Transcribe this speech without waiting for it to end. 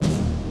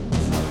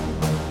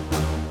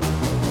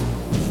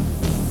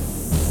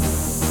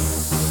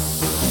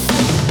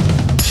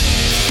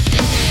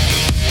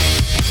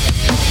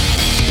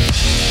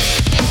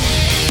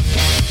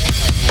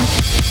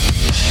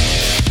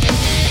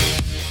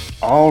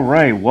All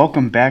right,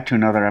 welcome back to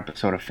another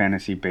episode of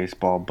Fantasy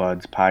Baseball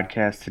Buds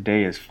podcast.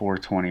 Today is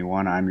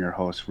 421. I'm your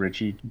host,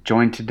 Richie.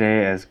 Joined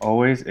today, as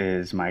always,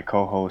 is my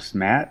co host,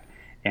 Matt.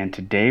 And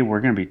today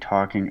we're going to be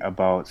talking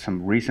about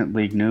some recent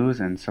league news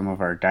and some of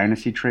our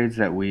dynasty trades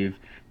that we've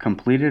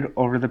completed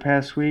over the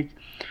past week.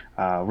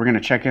 We're going to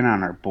check in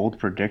on our bold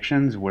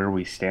predictions, where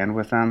we stand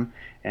with them,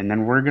 and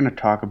then we're going to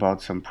talk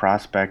about some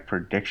prospect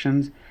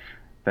predictions,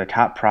 the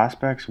top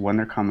prospects, when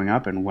they're coming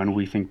up, and when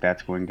we think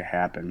that's going to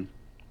happen.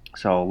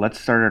 So let's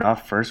start it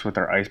off first with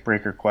our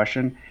icebreaker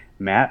question.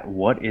 Matt,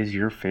 what is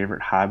your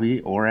favorite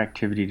hobby or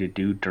activity to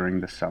do during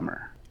the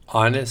summer?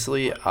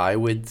 Honestly, I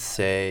would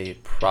say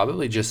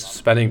probably just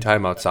spending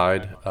time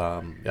outside.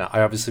 I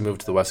obviously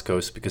moved to the West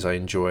Coast because I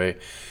enjoy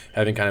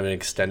having kind of an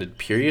extended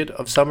period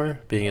of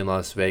summer. Being in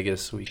Las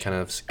Vegas, we kind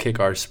of kick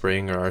our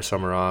spring or our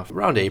summer off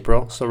around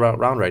April, so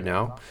around right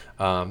now.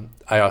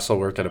 I also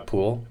work at a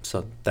pool,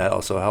 so that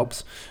also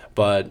helps.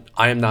 But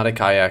I am not a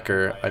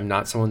kayaker. I'm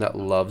not someone that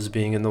loves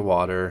being in the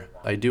water.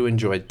 I do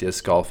enjoy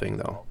disc golfing,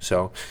 though.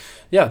 So,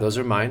 yeah, those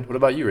are mine. What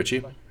about you,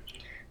 Richie?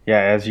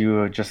 Yeah, as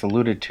you just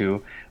alluded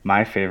to,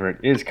 my favorite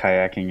is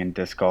kayaking and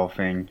disc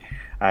golfing.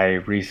 I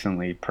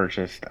recently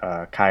purchased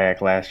a kayak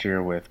last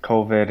year with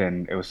COVID,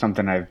 and it was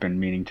something I've been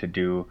meaning to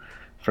do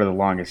for the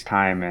longest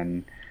time.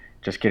 And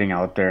just getting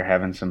out there,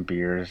 having some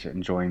beers,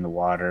 enjoying the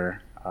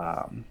water,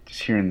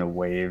 just hearing the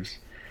waves.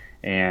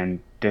 And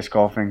disc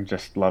golfing,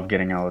 just love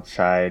getting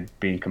outside,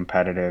 being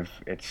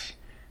competitive. It's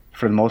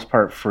for the most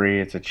part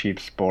free. It's a cheap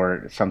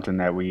sport. It's something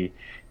that we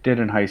did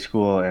in high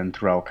school and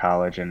throughout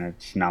college, and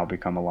it's now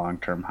become a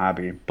long-term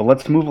hobby. But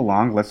let's move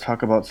along. Let's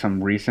talk about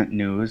some recent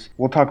news.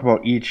 We'll talk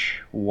about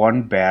each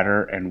one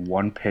batter and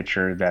one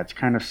pitcher that's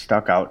kind of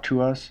stuck out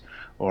to us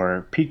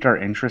or piqued our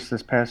interest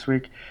this past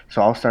week.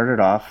 So I'll start it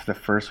off. The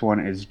first one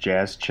is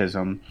Jazz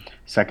Chisholm,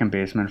 second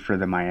baseman for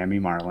the Miami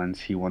Marlins.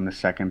 He won the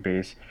second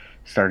base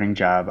starting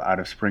job out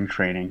of spring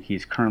training.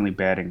 He's currently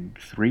batting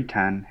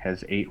 310,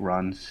 has 8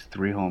 runs,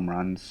 3 home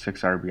runs,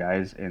 6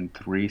 RBIs, and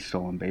 3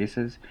 stolen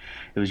bases.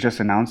 It was just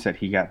announced that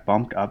he got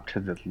bumped up to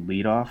the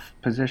leadoff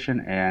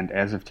position, and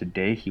as of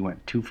today, he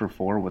went 2 for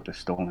 4 with a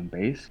stolen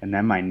base. And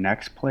then my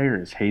next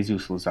player is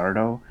Jesus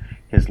Luzardo.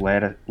 His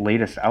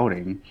latest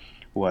outing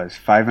was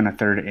 5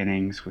 1/3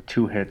 innings with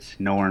 2 hits,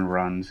 no earned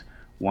runs,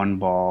 1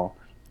 ball,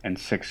 and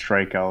 6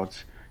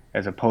 strikeouts,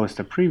 as opposed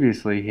to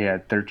previously he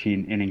had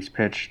 13 innings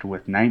pitched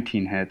with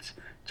 19 hits,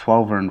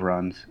 12 earned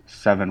runs,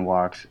 7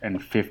 walks,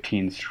 and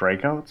 15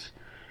 strikeouts.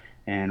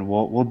 And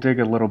we'll dig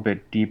a little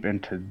bit deep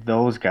into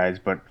those guys.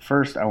 But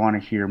first, I want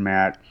to hear,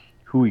 Matt,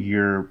 who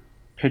your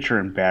pitcher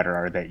and batter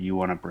are that you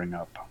want to bring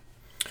up.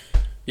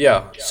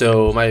 Yeah,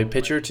 so my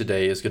pitcher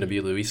today is going to be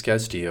Luis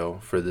Castillo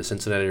for the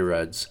Cincinnati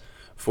Reds.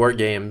 4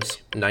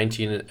 games,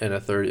 19 and a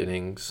third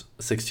innings,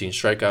 16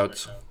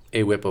 strikeouts,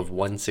 a whip of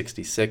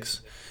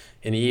 166,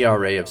 an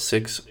ERA of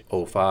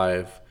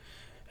 6.05.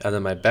 And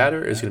then my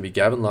batter is going to be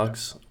Gavin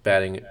Lux,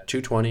 batting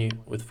 220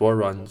 with 4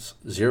 runs,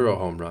 0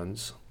 home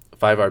runs,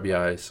 5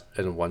 RBIs,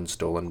 and 1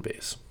 stolen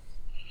base.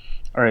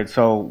 All right,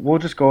 so we'll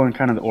just go in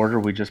kind of the order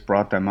we just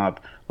brought them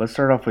up. Let's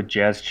start off with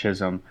Jazz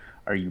Chisholm.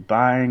 Are you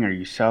buying? Are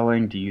you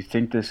selling? Do you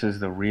think this is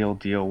the real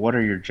deal? What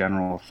are your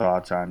general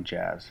thoughts on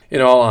Jazz?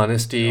 In all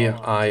honesty,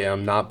 I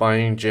am not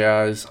buying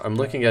Jazz. I'm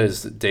looking at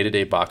his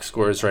day-to-day box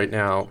scores right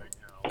now,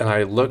 and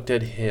I looked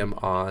at him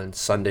on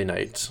Sunday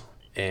nights,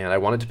 and I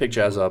wanted to pick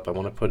Jazz up. I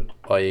want to put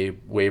a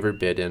waiver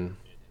bid in,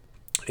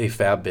 a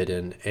fab bid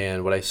in,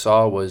 and what I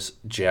saw was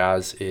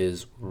Jazz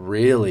is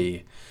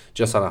really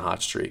just on a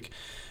hot streak.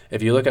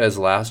 If you look at his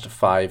last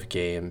 5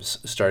 games,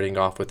 starting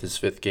off with his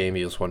fifth game,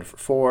 he was 1 for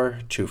 4,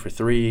 2 for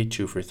 3,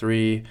 2 for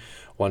 3,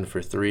 1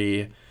 for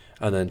 3,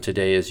 and then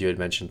today, as you had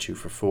mentioned, 2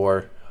 for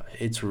 4.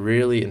 It's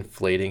really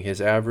inflating his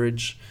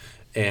average.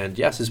 And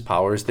yes, his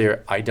power is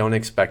there. I don't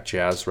expect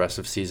Jazz rest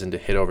of season to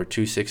hit over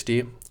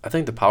 260. I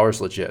think the power is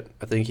legit.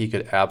 I think he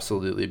could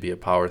absolutely be a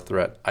power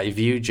threat. I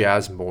view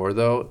Jazz more,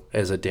 though,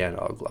 as a Dan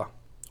Ugla.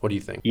 What do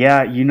you think?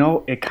 Yeah,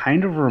 it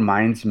kind of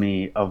reminds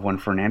me of when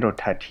Fernando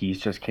Tatis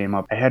just came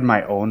up. I had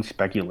my own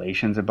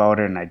speculations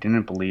about it, and I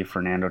didn't believe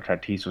Fernando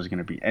Tatis was going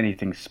to be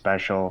anything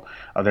special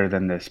other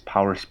than this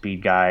power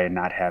speed guy and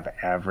not have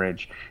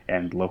average.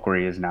 And look where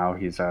he is now.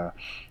 He's a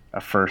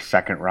first,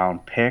 second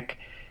round pick.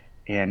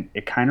 And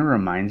it kind of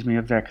reminds me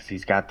of that because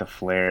he's got the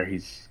flair.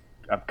 He's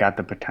got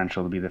the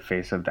potential to be the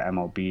face of the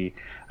MLB.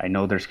 I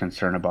know there's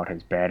concern about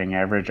his batting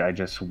average. I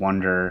just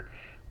wonder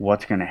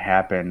what's going to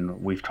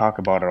happen. We've talked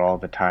about it all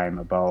the time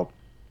about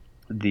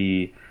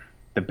the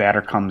the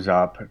batter comes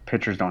up,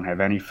 pitchers don't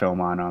have any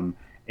film on them,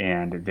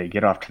 and they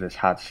get off to this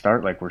hot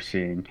start like we're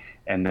seeing,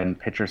 and then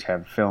pitchers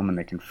have film and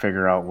they can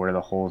figure out where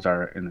the holes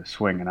are in the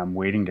swing. And I'm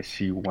waiting to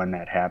see when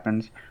that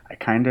happens. I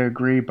kind of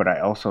agree, but I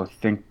also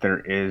think there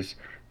is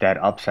that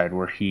upside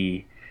where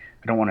I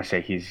don't want to say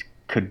he's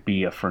could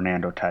be a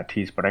Fernando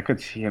Tatis, but I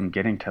could see him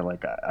getting to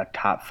like a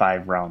top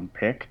 5 round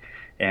pick.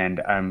 And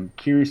I'm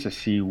curious to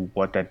see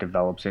what that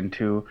develops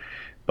into.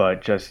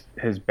 But just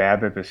his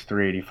BABIP is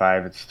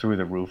 385. It's through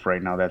the roof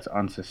right now. That's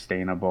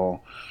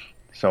unsustainable.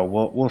 So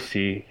we'll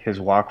see. His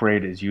walk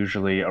rate is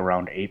usually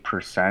around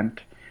 8%.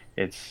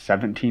 It's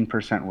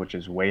 17%, which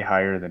is way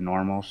higher than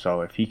normal.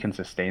 So if he can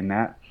sustain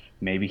that,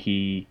 maybe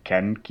he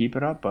can keep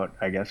it up, but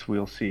I guess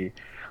we'll see.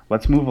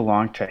 Let's move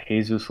along to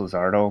Jesus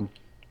Luzardo,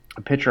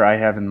 a pitcher I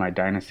have in my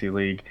dynasty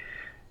league.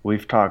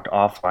 We've talked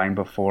offline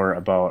before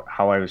about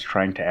how I was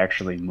trying to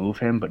actually move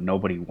him, but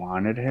nobody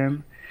wanted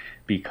him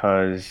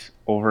because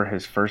over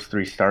his first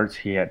three starts,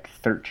 he had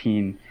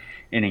 13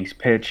 innings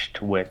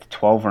pitched with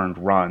 12 earned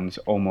runs.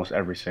 Almost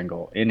every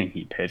single inning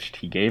he pitched,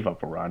 he gave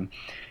up a run,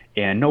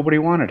 and nobody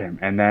wanted him.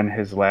 And then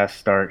his last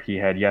start he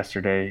had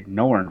yesterday,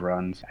 no earned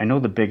runs. I know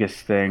the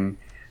biggest thing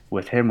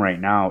with him right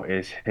now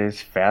is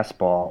his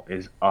fastball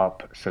is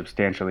up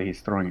substantially. He's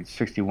throwing it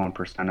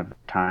 61% of the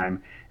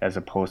time, as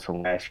opposed to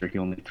last year he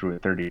only threw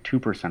it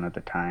 32% of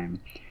the time.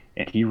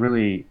 And he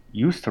really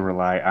used to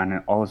rely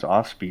on all his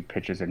off-speed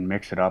pitches and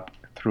mix it up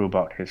through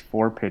about his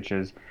four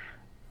pitches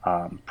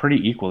pretty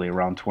equally,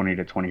 around 20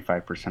 to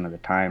 25% of the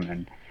time.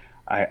 And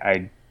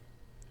I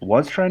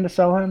was trying to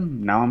sell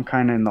him. Now I'm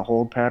kind of in the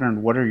hold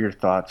pattern. What are your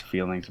thoughts,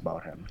 feelings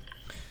about him?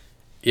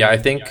 Yeah, I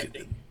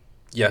think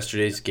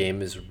yesterday's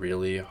game is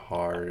really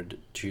hard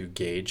to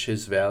gauge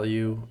his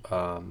value.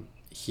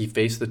 He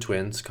faced the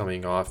Twins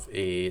coming off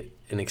a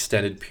an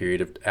extended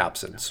period of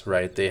absence,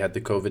 right? They had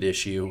the COVID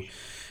issue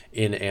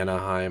in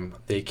Anaheim.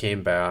 They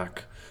came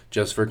back.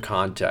 Just for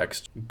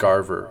context,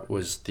 Garver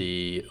was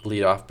the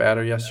leadoff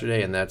batter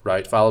yesterday, and that's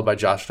right, followed by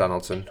Josh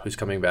Donaldson, who's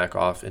coming back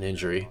off an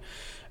injury,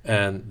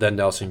 and then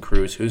Nelson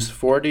Cruz, who's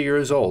 40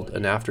 years old,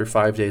 and after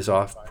 5 days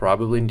off,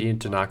 probably need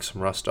to knock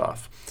some rust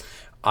off.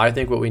 I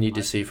think what we need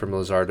to see from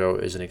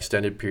Luzardo is an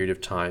extended period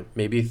of time,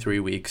 maybe 3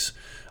 weeks,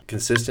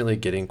 consistently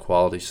getting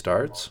quality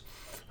starts,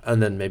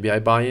 and then maybe I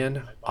buy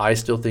in. I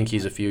still think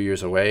he's a few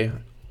years away.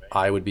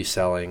 I would be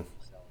selling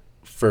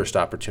first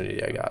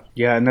opportunity I got.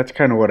 Yeah, and that's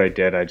kind of what I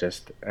did. I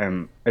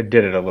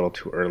did it a little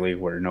too early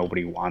where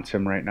nobody wants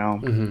him right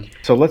now.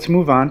 So let's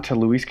move on to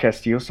Luis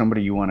Castillo,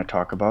 somebody you want to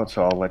talk about.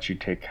 So I'll let you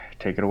take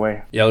it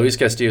away. Yeah, Luis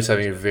Castillo is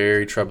having a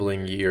very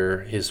troubling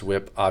year. His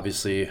whip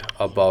obviously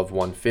above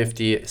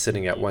 150,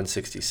 sitting at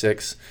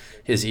 166.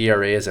 His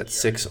ERA is at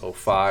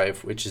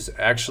 6.05, which is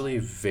actually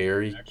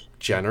very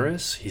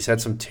generous. He's had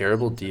some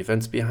terrible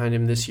defense behind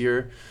him this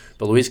year,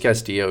 but Luis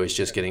Castillo is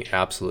just getting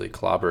absolutely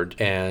clobbered.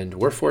 And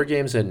we're 4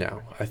 games in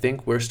now. I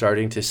think we're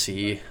starting to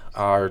see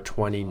our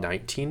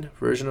 2019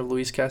 version of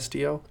Luis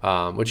Castillo,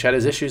 which had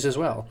his issues as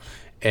well.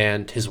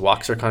 And his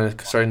walks are kind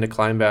of starting to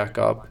climb back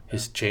up.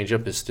 His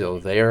changeup is still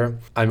there.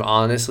 I'm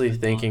honestly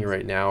thinking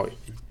right now,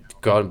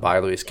 go out and buy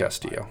Luis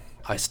Castillo.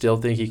 I still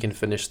think he can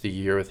finish the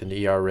year with an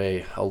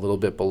ERA a little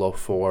bit below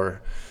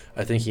 4.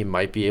 I think he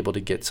might be able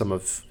to get some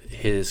of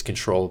his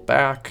control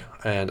back,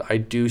 and I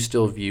do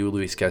still view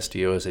Luis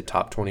Castillo as a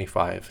top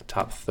 25,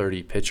 top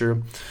 30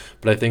 pitcher,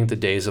 but I think the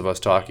days of us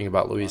talking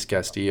about Luis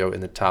Castillo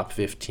in the top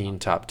 15,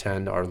 top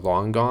 10 are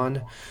long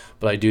gone,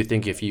 but I do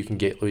think if you can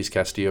get Luis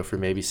Castillo for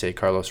maybe, say,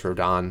 Carlos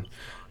Rodon,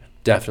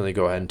 definitely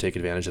go ahead and take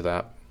advantage of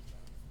that.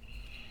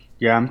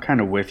 Yeah, I'm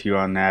kind of with you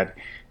on that.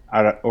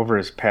 Over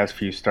his past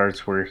few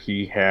starts where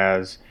he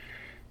has,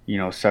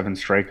 7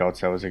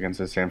 strikeouts, that was against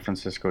the San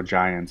Francisco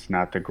Giants,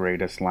 not the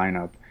greatest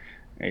lineup.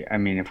 I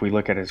mean, if we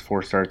look at his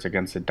 4 starts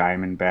against the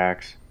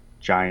Diamondbacks,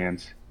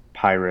 Giants,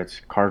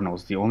 Pirates,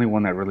 Cardinals, the only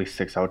one that really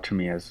sticks out to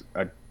me as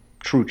a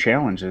true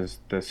challenge is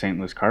the St.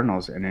 Louis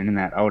Cardinals. And in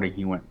that outing,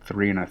 he went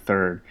 3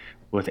 1/3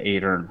 with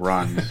 8 earned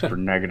runs for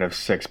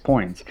 -6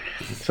 points.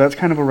 So that's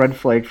kind of a red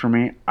flag for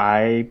me.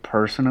 I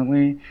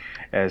personally,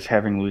 as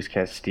having Luis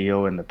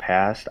Castillo in the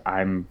past,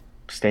 I'm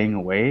staying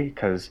away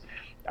because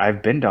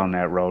I've been down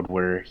that road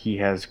where he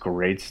has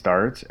great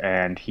starts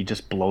and he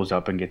just blows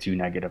up and gets you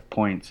negative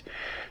points.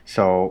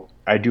 So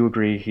I do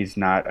agree he's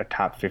not a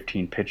top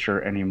 15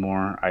 pitcher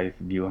anymore. I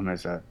view him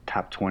as a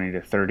top 20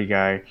 to 30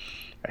 guy.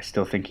 I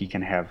still think he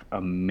can have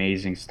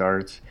amazing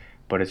starts,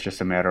 but it's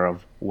just a matter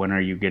of when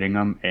are you getting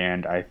him,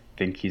 and I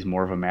think he's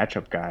more of a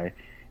matchup guy,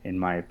 in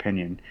my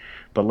opinion.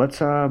 But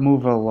let's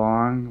move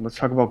along. Let's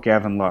talk about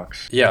Gavin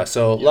Lux. Yeah,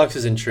 so Lux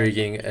is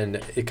intriguing,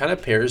 and it kind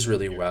of pairs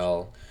really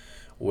well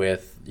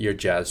with your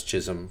Jazz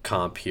Chisholm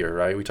comp here,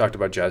 right? We talked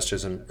about Jazz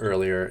Chisholm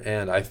earlier,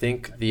 and I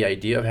think the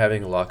idea of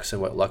having Lux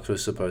and what Lux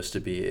was supposed to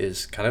be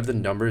is kind of the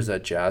numbers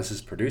that Jazz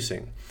is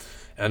producing.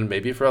 And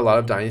maybe for a lot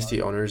of Dynasty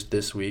owners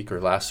this week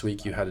or last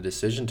week, you had a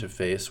decision to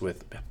face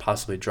with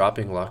possibly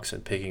dropping Lux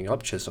and picking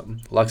up Chisholm.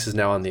 Lux is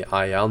now on the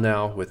IL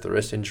now with the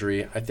wrist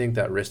injury. I think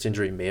that wrist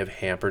injury may have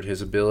hampered his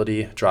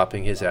ability,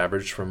 dropping his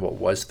average from what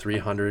was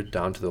 300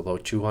 down to the low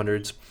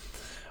 200s.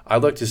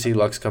 I'd like to see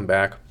Lux come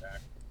back,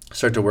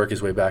 start to work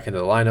his way back into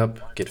the lineup,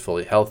 get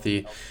fully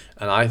healthy,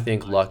 and I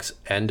think Lux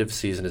end of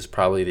season is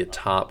probably the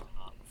top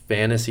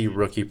fantasy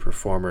rookie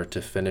performer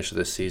to finish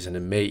this season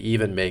and may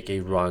even make a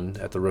run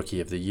at the Rookie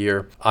of the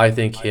Year. I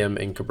think him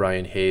and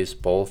Cabrian Hayes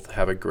both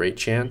have a great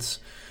chance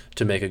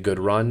to make a good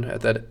run at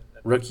that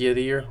Rookie of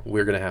the Year.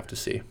 We're going to have to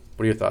see.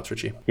 What are your thoughts,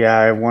 Richie? Yeah,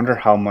 I wonder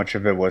how much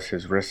of it was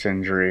his wrist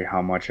injury,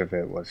 how much of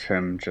it was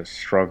him just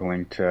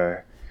struggling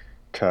to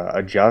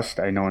adjust.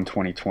 I know in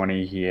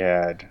 2020 he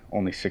had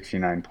only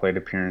 69 plate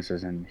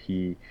appearances and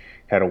he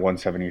had a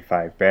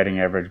 175 batting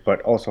average, but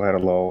also had a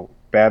low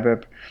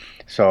BABIP.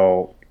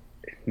 So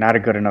not a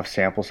good enough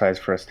sample size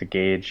for us to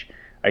gauge.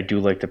 I do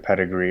like the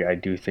pedigree. I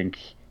do think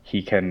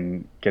he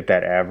can get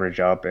that average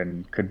up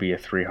and could be a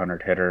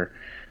 300 hitter.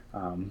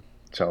 Um,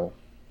 so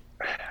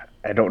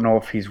I don't know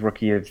if he's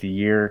rookie of the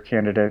year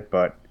candidate,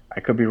 but I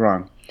could be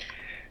wrong.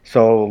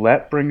 So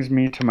that brings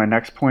me to my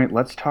next point.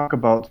 Let's talk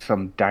about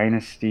some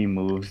dynasty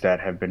moves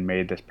that have been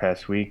made this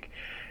past week.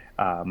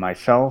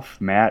 Myself,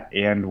 Matt,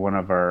 and one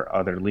of our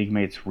other league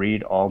mates,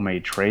 Reed, all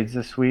made trades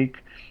this week.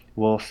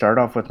 We'll start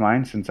off with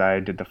mine since I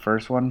did the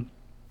first one.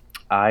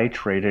 I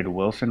traded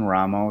Wilson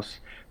Ramos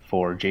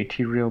for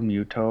JT Real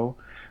Muto,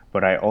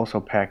 but I also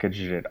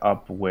packaged it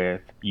up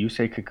with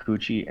Yusei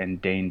Kikuchi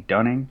and Dane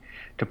Dunning.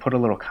 To put a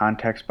little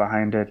context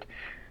behind it,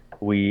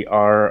 we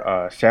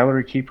are a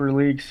salary keeper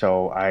league,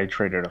 so I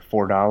traded a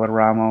 $4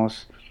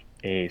 Ramos,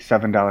 a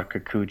 $7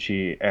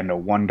 Kikuchi, and a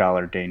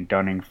 $1 Dane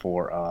Dunning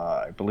for,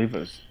 I believe it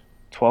was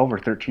 $12 or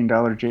 $13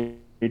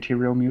 JT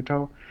Real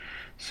Muto.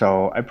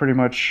 So I pretty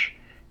much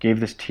gave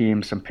this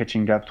team some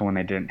pitching depth when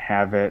they didn't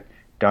have it.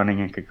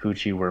 Dunning and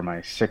Kikuchi were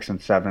my 6 and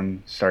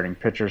 7 starting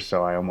pitchers,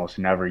 so I almost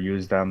never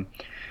used them.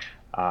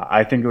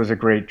 I think it was a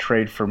great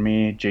trade for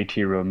me.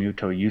 JT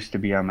Realmuto used to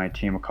be on my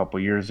team a couple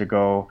years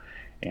ago,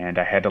 and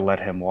I had to let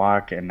him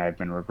walk, and I've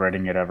been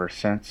regretting it ever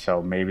since.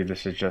 So maybe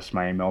this is just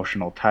my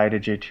emotional tie to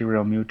JT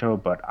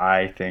Realmuto, but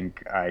I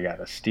think I got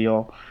a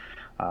steal,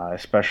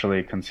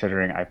 especially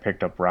considering I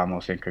picked up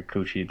Ramos and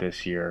Kikuchi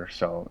this year.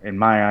 So in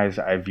my eyes,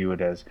 I view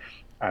it as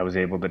I was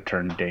able to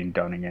turn Dane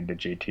Dunning into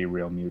JT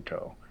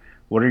Realmuto.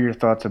 What are your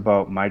thoughts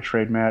about my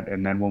trade, Matt?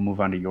 And then we'll move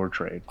on to your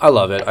trade. I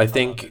love it. I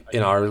think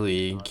in our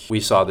league, we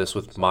saw this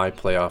with my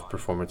playoff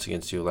performance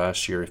against you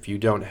last year. If you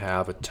don't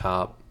have a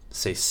top,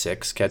 say,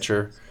 six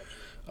catcher,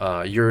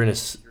 you're in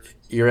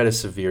you're at a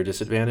severe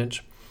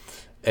disadvantage.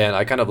 And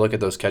I kind of look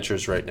at those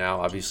catchers right now,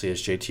 obviously as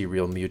JT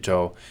Real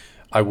Muto.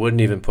 I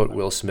wouldn't even put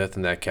Will Smith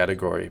in that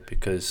category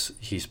because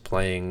he's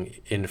playing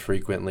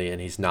infrequently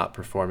and he's not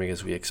performing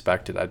as we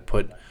expected. I'd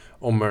put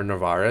Omar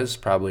Narvaez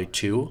probably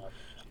two.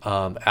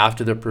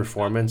 After the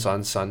performance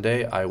on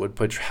Sunday, I would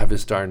put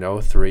Travis d'Arnaud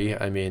three.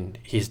 I mean,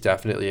 he's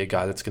definitely a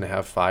guy that's going to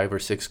have 5 or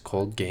 6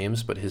 cold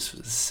games, but his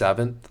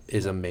seventh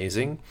is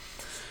amazing.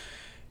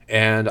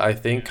 And I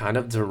think kind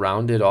of to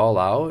round it all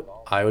out,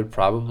 I would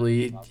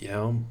probably,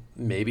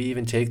 maybe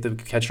even take the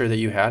catcher that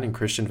you had in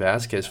Christian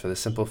Vasquez for the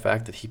simple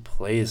fact that he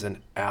plays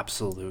an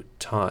absolute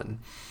ton.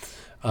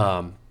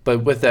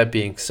 But with that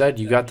being said,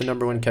 you got the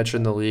number one catcher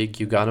in the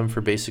league. You got him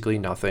for basically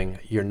nothing.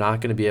 You're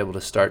not going to be able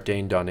to start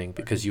Dane Dunning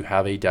because you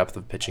have a depth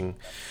of pitching.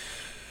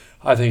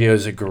 I think it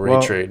was a great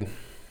Well, trade.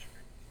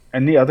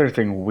 and the other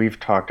thing we've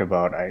talked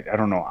about, I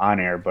don't know on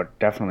air, but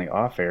definitely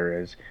off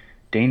air, is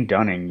Dane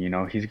Dunning.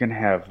 He's going to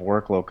have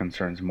workload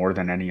concerns more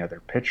than any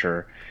other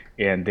pitcher.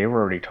 And they were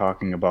already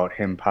talking about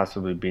him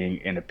possibly being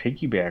in a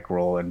piggyback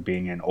role and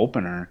being an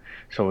opener.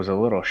 So it was a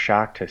little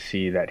shocked to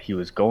see that he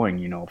was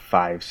going,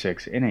 5,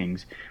 6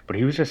 innings. But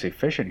he was just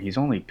efficient. He's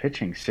only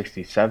pitching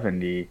 60,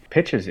 70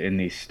 pitches in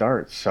these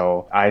starts.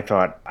 So I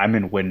thought I'm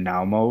in win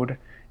now mode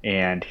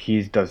and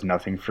he does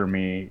nothing for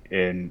me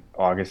in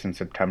August and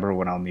September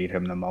when I'll need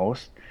him the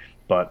most.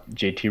 But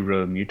JT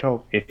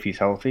Realmuto, if he's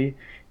healthy,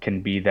 can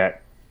be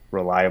that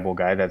reliable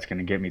guy that's going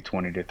to get me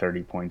 20 to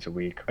 30 points a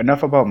week.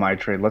 Enough about my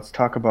trade. Let's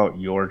talk about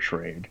your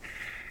trade.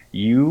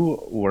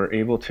 You were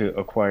able to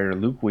acquire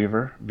Luke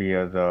Weaver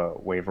via the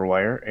waiver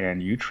wire,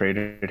 and you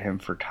traded him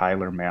for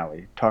Tyler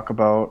Malley. Talk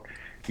about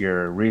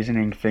your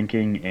reasoning,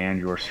 thinking, and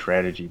your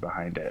strategy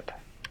behind it.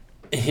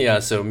 Yeah,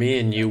 so me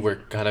and you were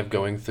kind of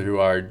going through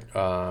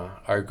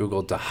our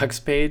Google Docs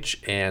page,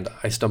 and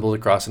I stumbled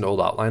across an old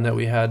outline that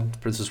we had.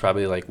 This was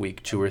probably like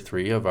week 2 or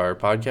 3 of our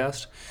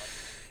podcast.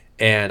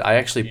 And I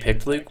actually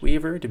picked Luke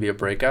Weaver to be a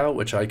breakout,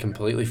 which I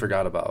completely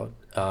forgot about.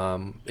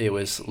 It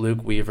was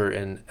Luke Weaver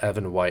and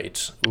Evan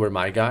White were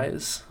my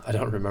guys. I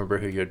don't remember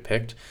who you had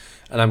picked.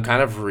 And I'm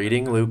kind of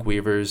reading Luke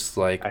Weaver's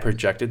like I,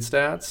 projected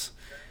stats,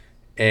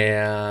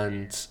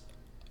 and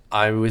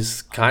I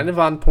was kind of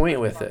on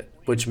point with it,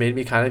 which made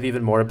me kind of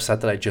even more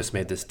upset that I just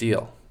made this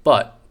deal.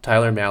 But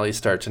Tyler Malley's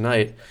start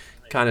tonight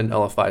kind of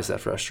nullifies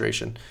that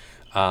frustration.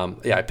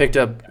 Yeah, I picked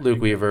up Luke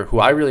Weaver, who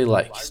I really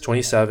like. He's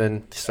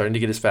 27, he's starting to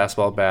get his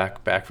fastball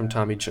back from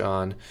Tommy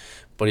John,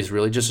 but he's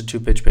really just a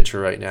two-pitch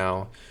pitcher right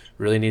now.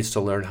 Really needs to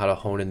learn how to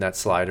hone in that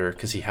slider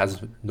because he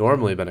has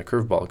normally been a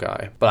curveball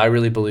guy. But I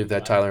really believe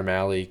that Tyler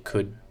Malley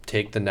could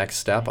take the next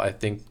step. I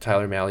think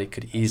Tyler Malley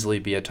could easily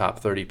be a top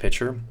 30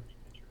 pitcher.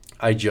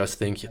 I just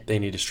think they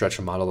need to stretch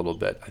him out a little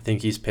bit. I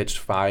think he's pitched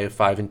 5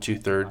 and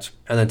 2/3,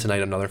 and then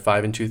tonight another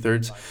 5 and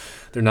 2/3.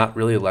 They're not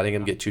really letting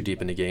him get too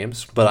deep into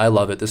games, but I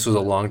love it. This was a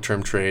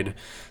long-term trade.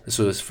 This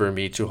was for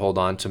me to hold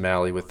on to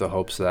Malley with the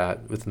hopes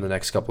that within the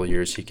next couple of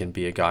years he can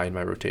be a guy in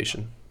my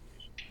rotation.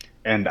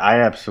 and I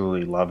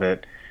absolutely love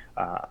it.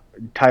 Uh,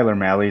 Tyler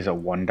Malley's a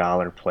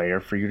 $1 player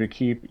for you to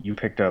keep. You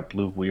picked up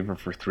Luke Weaver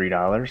for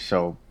 $3,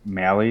 so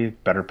Malley,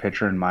 better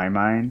pitcher in my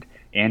mind,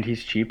 and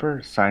he's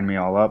cheaper. Sign me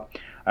all up.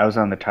 I was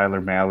on the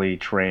Tyler Malley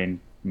train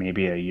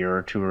maybe a year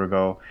or two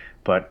ago,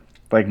 but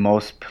like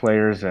most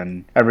players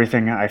and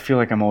everything, I feel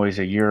like I'm always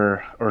a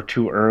year or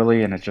two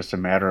early, and it's just a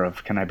matter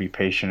of can I be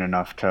patient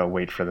enough to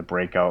wait for the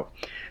breakout.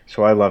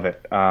 So I love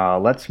it.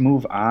 Let's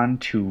move on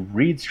to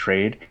Reed's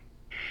trade.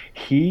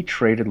 He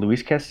traded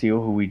Luis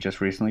Castillo, who we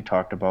just recently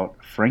talked about,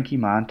 Frankie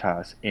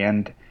Montas,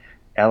 and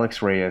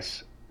Alex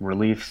Reyes,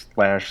 relief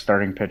slash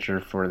starting pitcher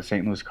for the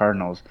St. Louis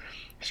Cardinals,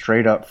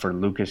 straight up for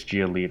Lucas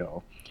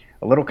Giolito.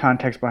 A little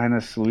context behind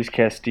this: Luis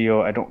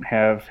Castillo, I don't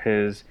have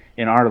his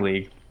in our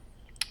league.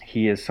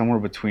 He is somewhere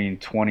between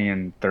 $20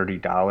 and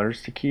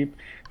 $30 to keep.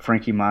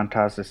 Frankie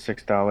Montas is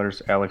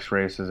 $6, Alex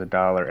Reyes is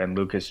 $1, and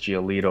Lucas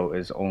Giolito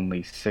is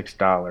only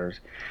 $6,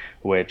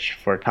 which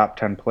for a top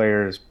 10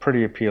 player is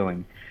pretty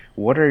appealing.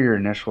 What are your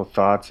initial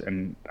thoughts,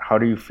 and how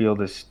do you feel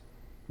this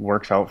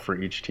works out for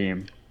each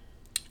team?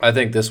 I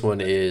think this one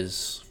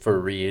is for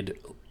Reed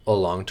a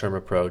long term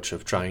approach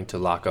of trying to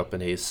lock up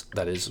an ace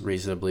that is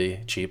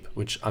reasonably cheap,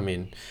 which I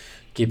mean,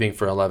 keeping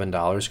for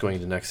 $11 going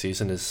into next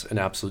season is an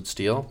absolute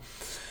steal.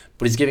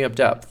 But he's giving up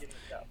depth,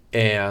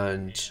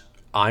 and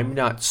I'm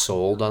not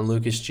sold on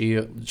Lucas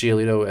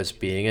Giolito as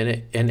being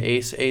an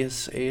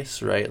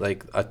ace, right?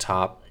 Like a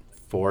top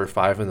 4 or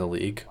 5 in the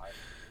league.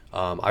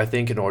 I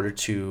think in order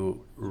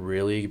to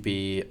really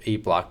be a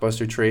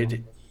blockbuster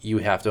trade, you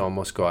have to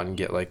almost go out and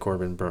get like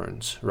Corbin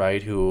Burns,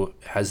 right? Who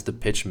has the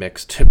pitch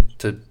mix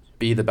to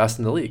be the best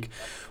in the league.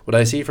 What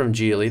I see from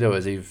Giolito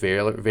is a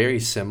very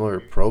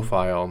similar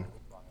profile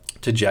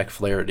to Jack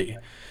Flaherty.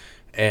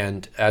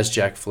 And as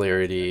Jack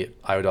Flaherty,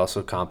 I would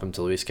also comp him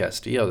to Luis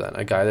Castillo then,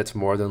 a guy that's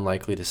more than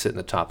likely to sit in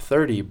the top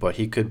 30, but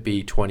he could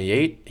be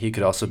 28, he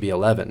could also be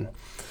 11.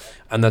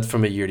 And that's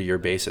from a year-to-year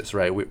basis,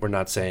 right? We're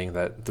not saying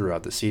that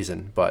throughout the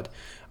season, but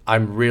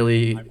I'm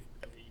really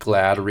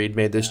glad Reed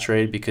made this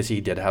trade because he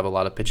did have a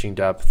lot of pitching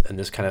depth, and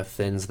this kind of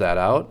thins that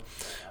out.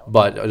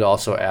 But it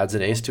also adds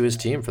an ace to his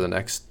team for the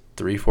next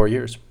 3, 4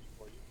 years.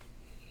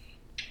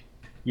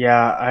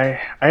 Yeah,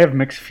 I have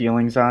mixed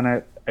feelings on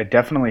it. It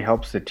definitely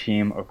helps the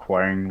team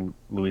acquiring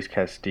Luis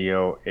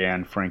Castillo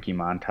and Frankie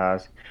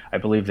Montas. I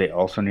believe they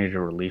also need a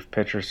relief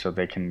pitcher so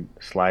they can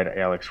slide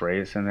Alex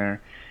Reyes in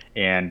there.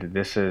 And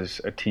this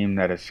is a team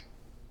that is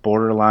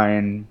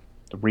borderline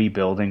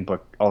rebuilding,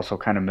 but also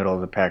kind of middle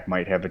of the pack,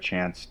 might have a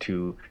chance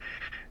to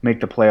make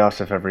the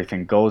playoffs if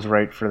everything goes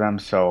right for them.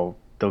 So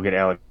they'll get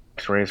Alex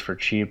Reyes for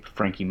cheap,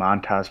 Frankie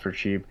Montas for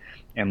cheap,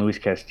 and Luis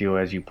Castillo,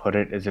 as you put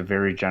it, is a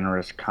very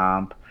generous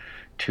comp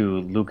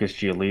to Lucas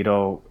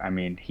Giolito. I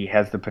mean, he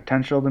has the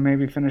potential to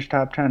maybe finish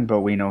top 10,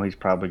 but we know he's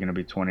probably going to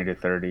be 20 to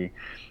 30.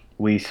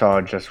 We saw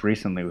just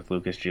recently with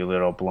Lucas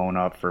Giolito blown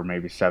up for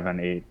maybe 7,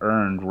 8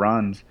 earned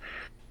runs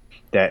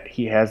that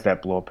he has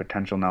that blow up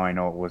potential. Now I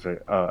know it was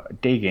a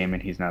day game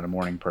and he's not a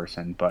morning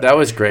person, but That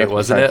was great, that's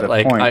wasn't besides it? the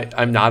Like point.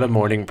 I'm not a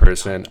morning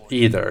person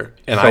either,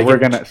 and So I we're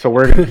can gonna. So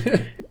we're.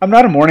 I'm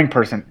not a morning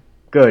person.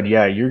 Good.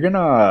 Yeah, you're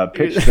gonna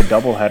pitch the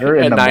doubleheader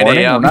in at the 9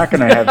 morning. We're a.m. not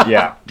gonna have.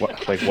 Yeah.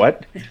 What? Like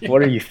what?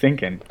 What are you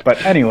thinking?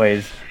 But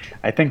anyways,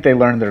 I think they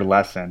learned their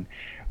lesson.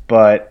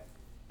 But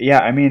yeah,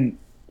 I mean,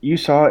 you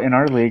saw in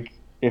our league,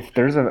 if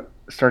there's a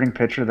starting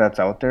pitcher that's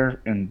out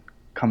there and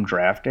come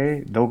draft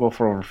day, they'll go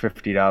for over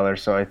 $50.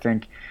 So I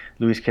think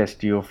Luis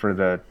Castillo for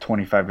the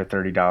 25 to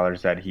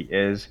 $30 that he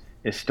is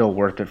still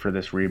worth it for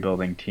this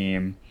rebuilding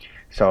team.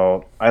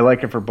 So I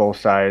like it for both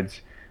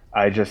sides.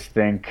 I just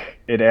think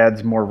it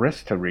adds more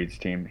risk to Reed's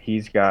team.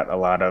 He's got a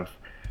lot of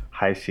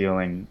high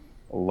ceiling,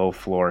 low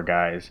floor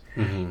guys.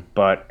 Hmm.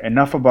 But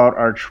enough about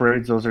our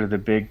trades. Those are the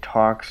big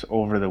talks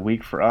over the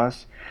week for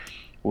us.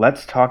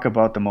 Let's talk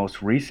about the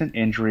most recent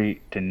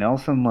injury.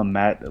 Dinelson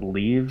Lamet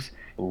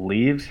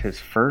leaves his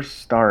first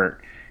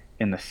start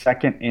in the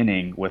second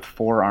inning with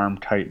forearm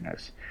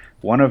tightness.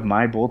 One of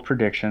my bold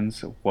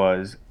predictions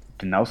was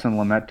Dinelson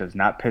Lamet does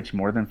not pitch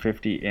more than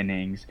 50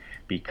 innings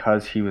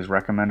because he was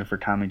recommended for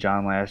Tommy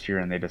John last year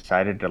and they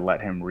decided to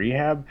let him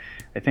rehab.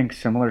 I think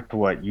similar to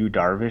what you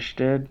Darvish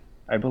did,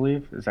 I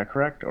believe. Is that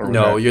correct? Or was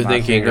No, that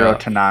Masahiro you're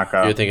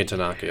Tanaka? thinking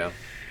Tanaka, yeah.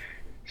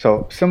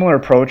 So similar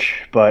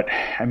approach, but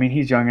I mean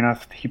he's young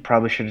enough. He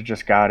probably should have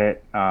just got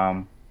it,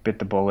 bit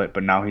the bullet.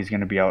 But now he's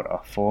going to be out a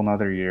full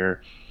another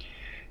year,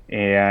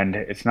 and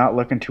it's not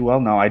looking too well.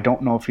 Now I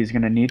don't know if he's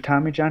going to need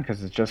Tommy John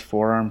because it's just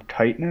forearm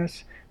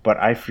tightness, but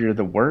I fear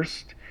the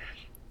worst.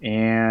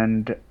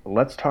 And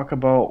let's talk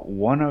about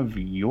one of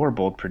your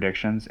bold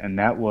predictions, and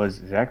that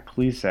was Zach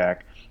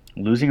Plesac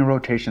losing a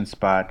rotation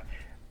spot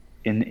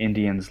in the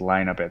Indians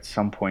lineup at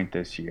some point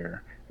this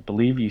year. I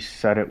believe you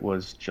said it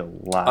was I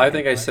July.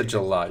 think I said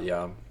July,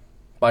 yeah.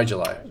 By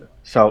July.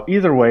 So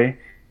either way,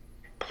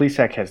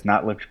 Plesac has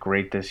not looked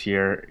great this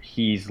year.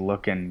 He's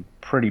looking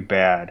pretty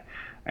bad.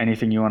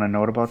 Anything you want to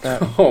note about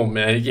that? Oh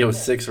man, he gave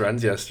us 6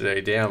 runs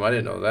yesterday. Damn, I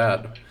didn't know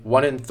that.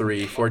 1 in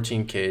 3,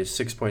 14 Ks,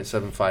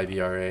 6.75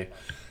 ERA.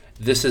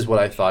 This is what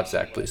I thought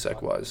Zach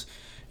Plesac was.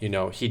 You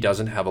know, he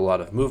doesn't have a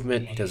lot of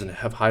movement. He doesn't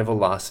have high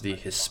velocity.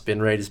 His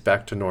spin rate is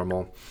back to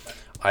normal.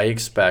 I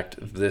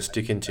expect this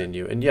to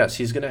continue. And yes,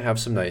 he's going to have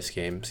some nice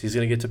games. He's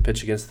going to get to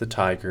pitch against the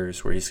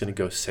Tigers where he's going to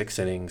go 6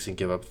 innings and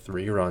give up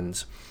 3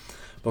 runs.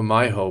 But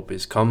my hope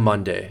is come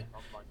Monday,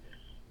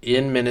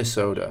 in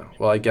Minnesota.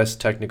 Well, I guess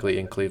technically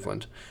in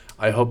Cleveland.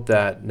 I hope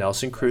that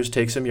Nelson Cruz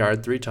takes him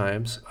yard 3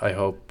 times. I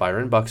hope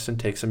Byron Buxton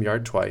takes him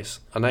yard twice,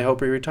 and I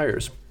hope he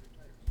retires.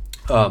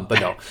 But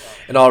no,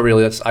 in all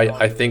really,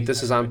 I think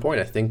this is on point.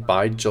 I think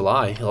by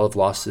July he'll have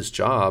lost his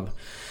job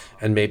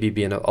and maybe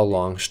be in a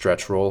long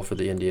stretch role for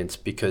the Indians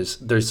because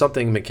there's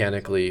something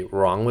mechanically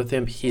wrong with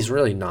him. He's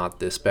really not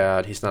this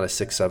bad. He's not a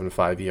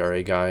 6.75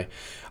 ERA guy.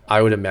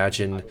 I would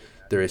imagine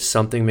there is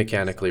something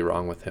mechanically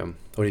wrong with him.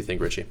 What do you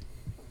think, Richie?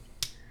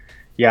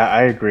 Yeah,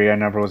 I agree. I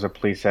never was a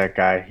Plesac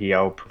guy. He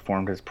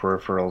outperformed his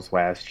peripherals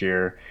last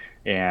year,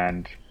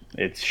 and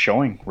it's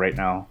showing right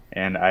now.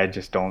 And I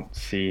just don't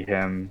see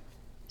him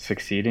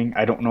succeeding.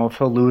 I don't know if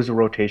he'll lose a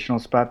rotational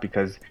spot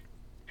because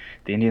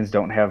the Indians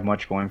don't have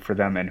much going for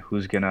them, and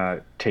who's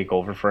gonna take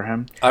over for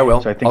him. I So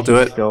will. I I'll think do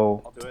he's it.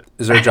 still.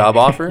 Is there a job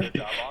offer?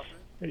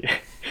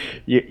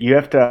 You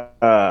have to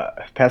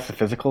pass the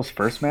physicals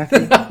first,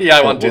 Matthew. Yeah, I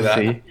But want to do we'll that.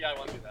 see.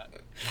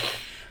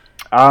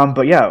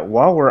 But yeah,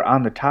 while we're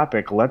on the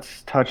topic,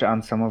 let's touch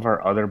on some of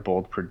our other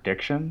bold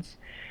predictions.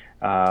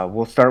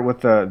 We'll start with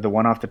the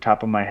one off the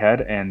top of my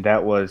head, and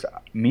that was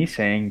me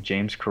saying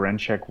James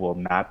Karinchak will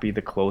not be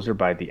the closer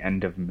by the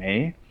end of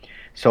May.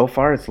 So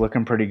far, it's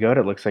looking pretty good.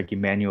 It looks like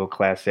Emmanuel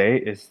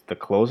Clase is the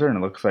closer, and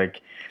it looks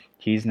like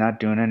he's not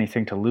doing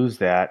anything to lose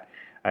that.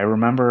 I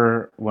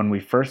remember when we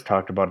first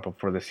talked about it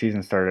before the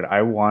season started,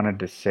 I wanted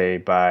to say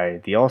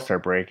by the All Star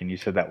break, and you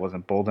said that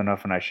wasn't bold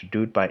enough, and I should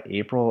do it by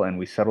April, and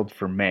we settled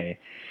for May.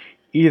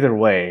 Either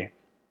way,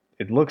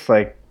 it looks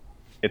like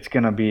it's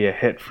going to be a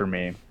hit for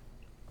me.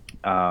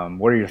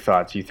 What are your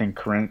thoughts? You think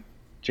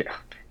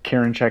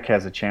Karinchak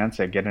has a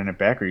chance at getting it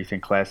back, or you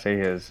think Class A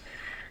has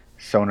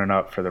sewn it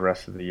up for the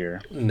rest of the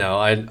year? No,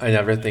 I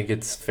never think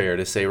it's fair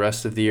to say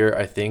rest of the year.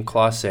 I think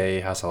Class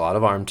A has a lot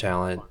of arm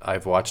talent.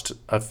 I've watched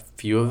a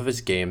few of his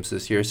games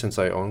this year since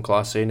I own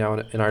Class A now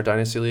in our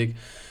Dynasty League.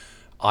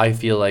 I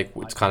feel like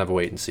it's kind of a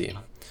wait and see.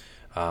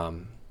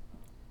 Um,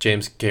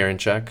 James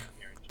Karinchak,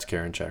 it's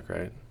Karinchak,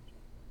 right?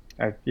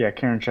 Yeah,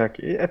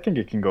 Karinchak. I think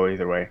it can go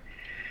either way.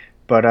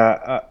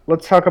 But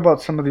let's talk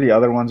about some of the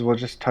other ones. We'll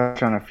just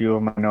touch on a few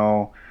of them. I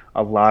know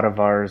a lot of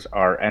ours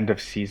are end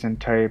of season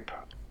type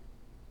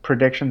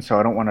predictions, so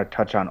I don't want to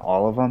touch on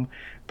all of them.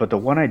 But the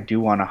one I do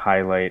want to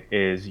highlight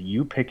is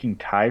you picking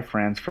Ty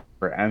France for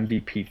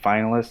MVP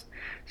finalist.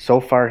 So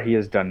far, he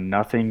has done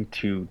nothing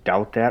to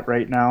doubt that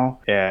right now,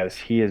 as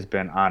he has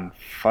been on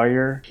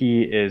fire.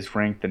 He is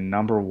ranked the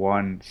number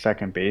one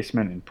second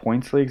baseman in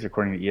points leagues,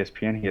 according to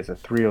ESPN. He has a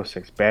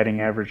 306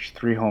 batting average,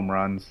 3 home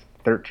runs,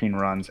 13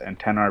 runs, and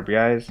 10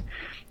 RBIs.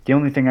 The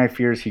only thing I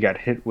fear is he got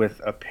hit with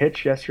a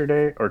pitch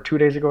yesterday, or 2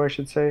 days ago, I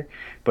should say,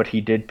 but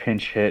he did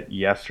pinch hit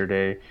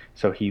yesterday,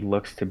 so he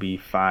looks to be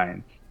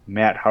fine.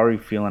 Matt, how are you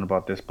feeling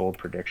about this bold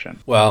prediction?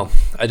 Well,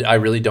 I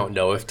really don't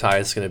know if Ty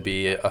is going to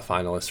be a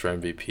finalist for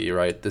MVP,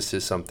 right? This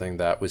is something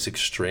that was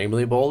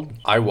extremely bold.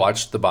 I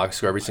watched the box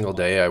score every single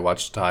day. I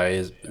watched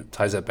Ty's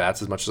at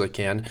bats as much as I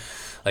can.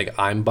 Like,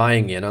 I'm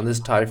buying in on this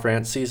Ty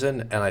France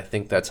season, and I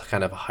think that's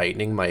kind of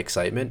heightening my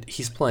excitement.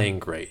 He's playing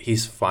great.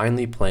 He's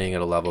finally playing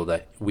at a level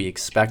that we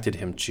expected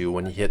him to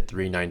when he hit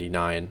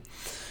 399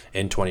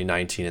 in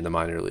 2019 in the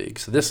minor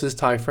leagues. So this is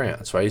Ty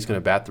France, right? He's going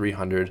to bat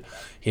 300.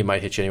 He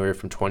might hit you anywhere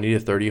from 20 to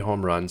 30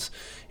 home runs.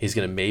 He's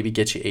going to maybe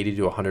get you 80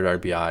 to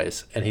 100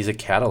 RBIs, and he's a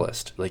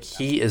catalyst. Like,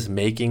 he is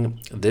making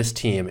this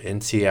team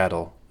in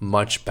Seattle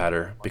much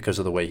better because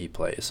of the way he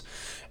plays.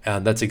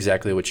 And that's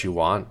exactly what you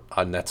want,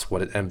 and that's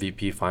what an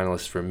MVP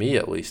finalist for me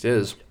at least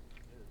is.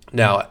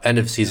 Now, end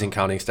of season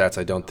counting stats,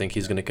 I don't think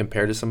he's going to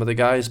compare to some of the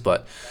guys,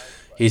 but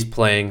he's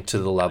playing to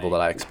the level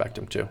that I expect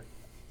him to.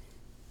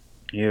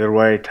 Either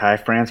way, Ty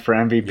France for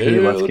MVP.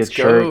 Yeah, Let's let's get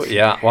go. shirts.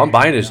 Yeah, well, I'm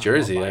buying his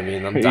jersey. I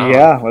mean, I'm down.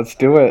 Yeah, let's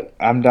do it.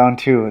 I'm down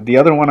too. The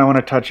other one I want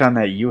to touch on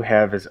that you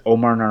have is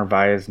Omar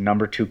Narvaez,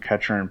 number two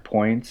catcher in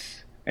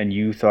points, and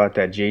you thought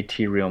that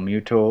JT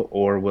Realmuto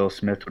or Will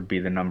Smith would be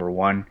the number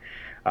one,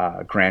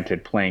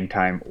 granted playing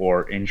time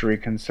or injury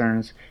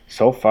concerns.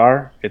 So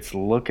far, it's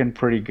looking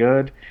pretty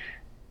good.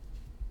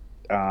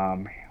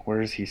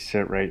 Where does he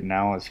sit right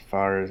now as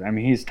far as, I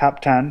mean, he's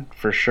top 10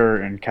 for sure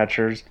in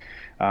catchers.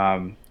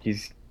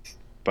 He's,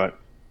 but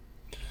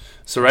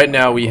So right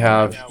now we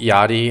have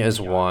Yachty as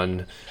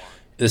one.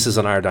 This is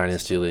in our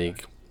Dynasty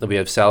League. Then we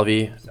have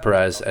Salvi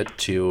Perez at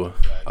two,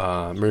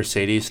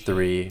 Mercedes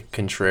three,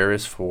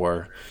 Contreras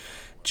four,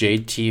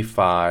 JT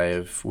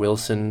five,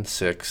 Wilson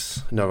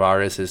six,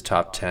 Navarez is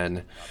top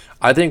 10.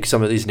 I think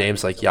some of these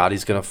names like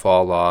Yachty's going to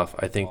fall off.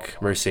 I think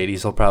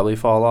Mercedes will probably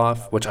fall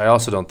off, which I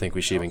also don't think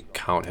we should even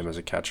count him as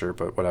a catcher,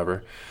 but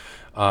whatever.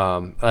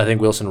 I think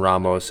Wilson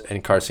Ramos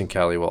and Carson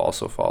Kelly will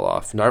also fall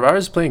off.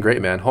 Narvaez is playing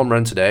great, man. Home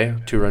run today,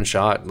 2-run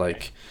shot.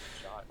 Like,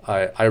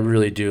 I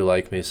really do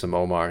like me some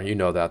Omar. You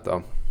know that,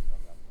 though.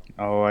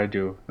 oh, I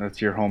do.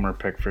 That's your homer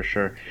pick for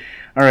sure.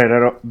 All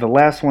right, the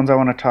last ones I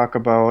want to talk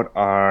about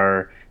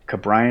are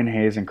Cabrian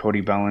Hayes and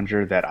Cody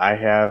Bellinger that I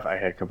have. I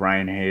had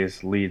Cabrian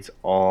Hayes leads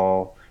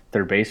all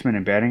third baseman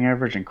in batting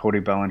average, and Cody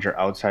Bellinger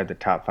outside the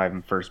top five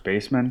in first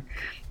baseman.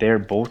 They are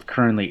both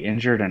currently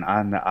injured and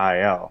on the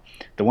IL.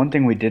 The one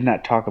thing we did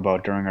not talk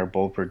about during our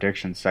bold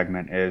prediction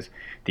segment is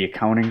the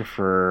accounting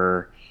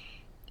for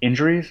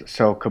injuries.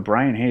 So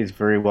Brian Hayes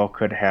very well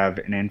could have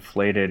an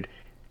inflated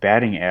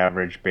batting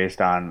average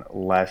based on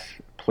less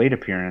plate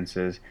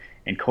appearances,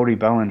 and Cody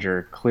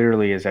Bellinger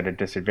clearly is at a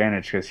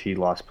disadvantage because he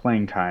lost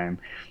playing time,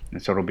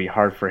 and so it'll be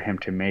hard for him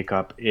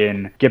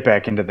to get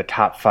back into the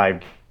top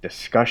five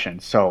discussion.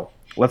 So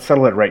let's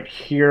settle it right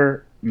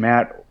here,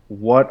 Matt.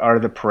 What are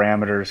the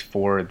parameters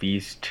for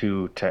these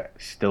two to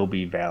still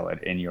be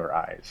valid in your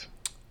eyes?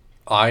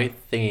 I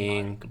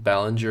think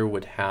Ballinger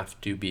would have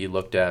to be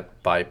looked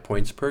at by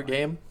points per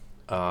game.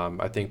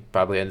 I think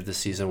probably end of the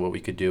season, what we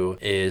could do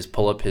is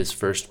pull up his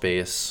first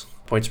base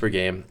points per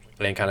game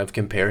and kind of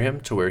compare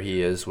him to where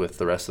he is with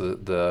the rest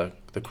of the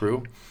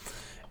crew.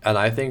 And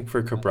I think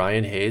for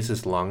Brian Hayes,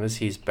 as long as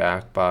he's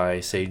back by,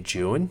 say,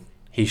 June,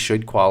 he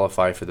should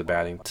qualify for the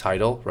batting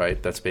title,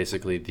 right? That's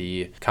basically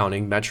the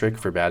counting metric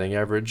for batting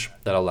average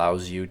that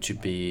allows you to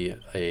be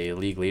a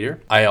league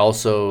leader. I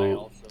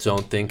also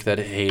don't think that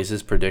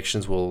Hayes'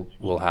 predictions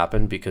will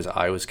happen because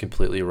I was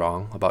completely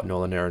wrong about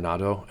Nolan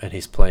Arenado, and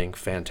he's playing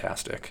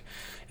fantastic.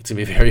 It's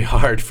going to be very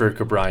hard for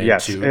Brian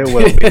Yes, to... it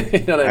will be.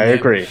 You know what I mean?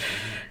 agree.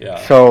 Yeah.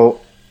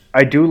 So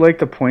I do like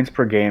the points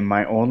per game.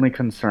 My only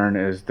concern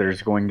is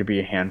there's going to be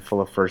a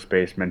handful of first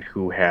basemen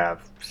who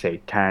have,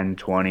 say, 10,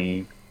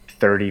 20,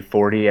 30,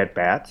 40 at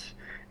bats,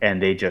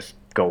 and they just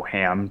go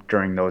ham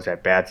during those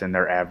at bats, and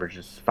their average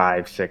is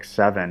 5, 6,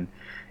 7,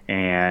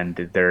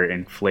 and they're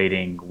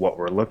inflating what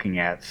we're looking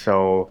at.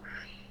 So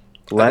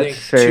I let's think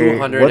say,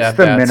 200 what's at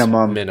the bats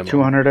minimum? minimum.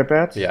 200 at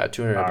bats? Yeah,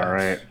 200 at All bats.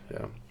 right.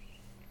 Yeah.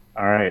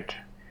 All right.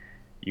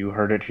 You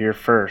heard it here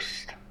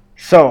first.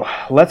 So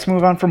let's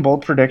move on from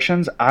bold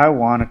predictions. I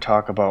want to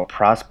talk about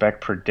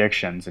prospect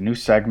predictions, a new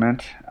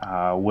segment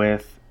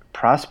with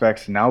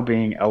prospects now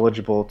being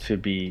eligible to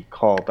be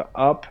called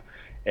up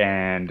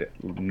and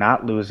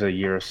not lose a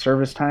year of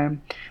service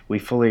time. We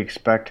fully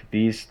expect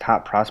these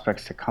top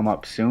prospects to come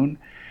up soon.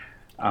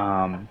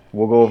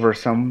 We'll go over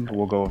some.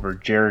 We'll go over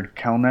Jared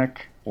Kelnick,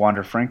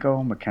 Wander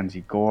Franco,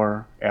 Mackenzie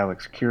Gore,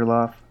 Alex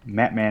Kirilloff,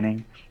 Matt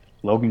Manning,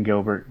 Logan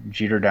Gilbert,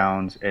 Jeter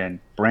Downs, and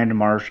Brandon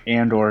Marsh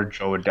and or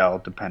Joe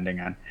Adele, depending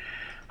on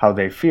how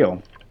they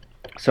feel.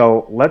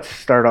 So let's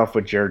start off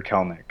with Jared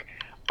Kelnick.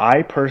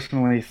 I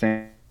personally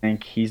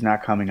think he's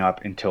not coming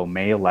up until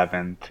May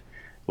 11th,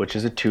 which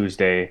is a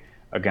Tuesday,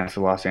 against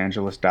the Los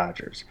Angeles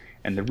Dodgers.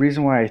 And the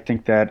reason why I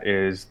think that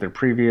is their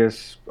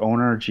previous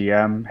owner,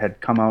 GM,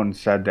 had come out and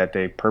said that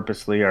they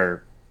purposely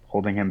are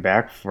holding him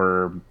back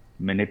for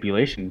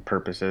manipulation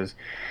purposes.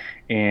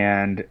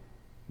 And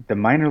the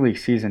minor league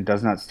season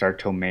does not start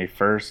till May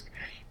 1st.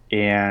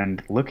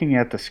 And looking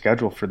at the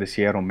schedule for the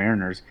Seattle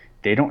Mariners,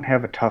 they don't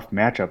have a tough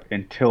matchup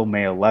until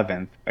May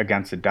 11th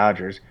against the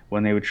Dodgers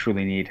when they would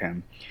truly need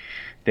him.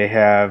 They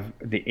have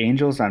the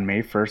Angels on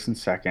May 1st and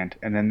 2nd,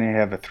 and then they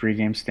have a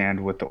 3-game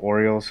stand with the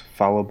Orioles,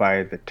 followed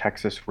by the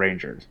Texas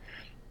Rangers.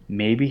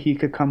 Maybe he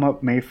could come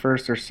up May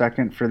 1st or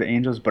 2nd for the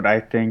Angels, but I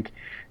think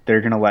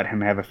they're going to let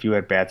him have a few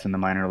at-bats in the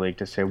minor league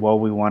to say, well,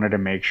 we wanted to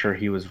make sure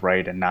he was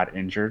right and not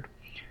injured.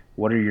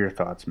 What are your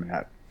thoughts,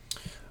 Matt?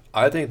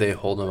 I think they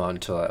hold him on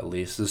until at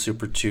least the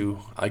Super 2.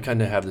 I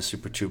kind of have the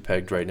Super 2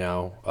 pegged right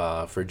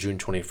now for June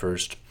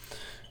 21st.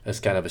 As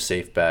kind of a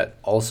safe bet.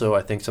 Also,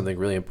 I think something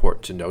really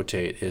important to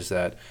notate is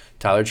that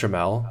Tyler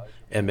Trammell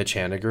and Mitch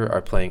Haniger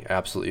are playing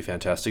absolutely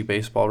fantastic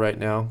baseball right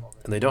now,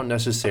 and they don't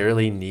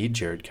necessarily need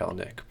Jared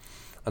Kelnick.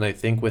 And I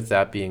think with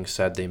that being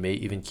said, they may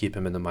even keep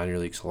him in the minor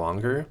leagues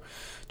longer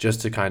just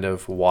to kind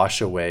of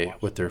wash away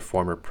what their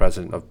former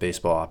president of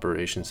baseball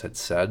operations had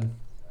said.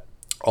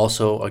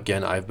 Also,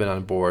 again, I've been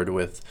on board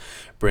with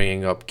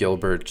bringing up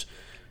Gilbert,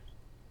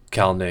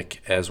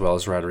 Kelnick, as well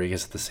as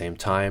Rodriguez at the same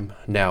time.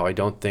 Now, I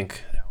don't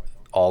think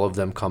all of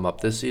them come up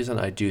this season.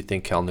 I do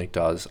think Kelnick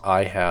does.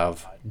 I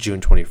have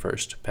June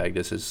 21st pegged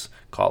as his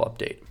call-up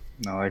date.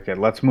 I like it.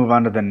 Let's move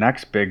on to the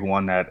next big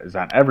one that is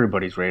on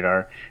everybody's radar,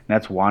 and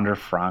that's Wander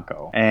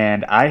Franco.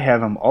 And I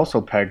have him also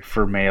pegged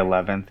for May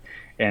 11th,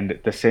 and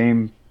the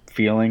same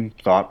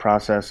thought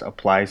process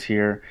applies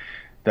here.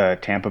 The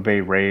Tampa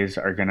Bay Rays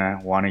are going to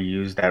want to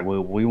use that.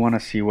 We want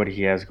to see what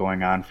he has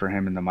going on for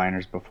him in the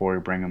minors before we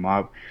bring him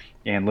up.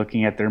 And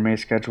looking at their May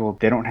schedule,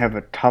 they don't have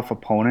a tough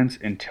opponents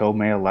until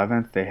May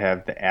 11th. They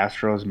have the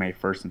Astros May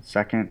 1st and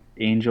 2nd,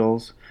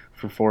 Angels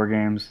for 4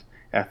 games,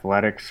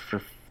 Athletics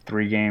for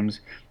 3 games,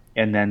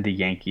 and then the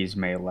Yankees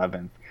May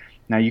 11th.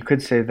 Now you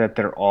could say that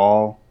they're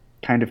all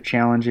kind of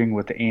challenging.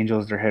 With the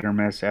Angels, they're hit or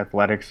miss.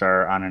 Athletics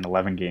are on an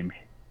 11-game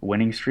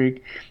winning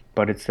streak,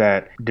 but it's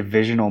that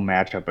divisional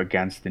matchup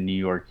against the New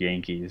York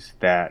Yankees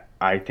that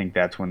I think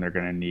that's when they're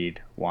going to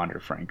need Wander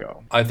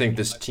Franco. I think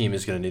this team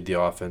is going to need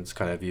the offense,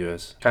 kind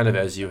of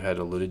as you had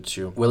alluded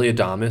to. Willy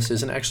Adames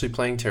isn't actually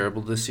playing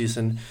terrible this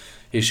season.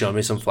 He's shown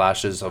me some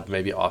flashes of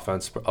maybe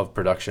offense of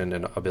production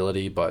and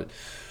ability, but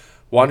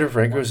Wander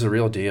Franco is the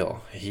real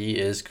deal. He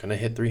is going to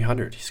hit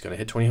 300. He's going to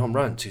hit 20 home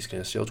runs. He's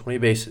going to steal 20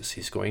 bases.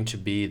 He's going to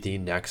be the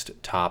next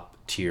top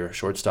tier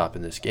shortstop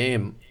in this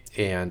game.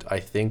 And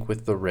I think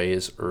with the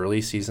Rays' early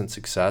season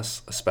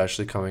success,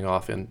 especially coming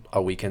off in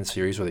a weekend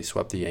series where they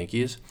swept the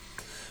Yankees,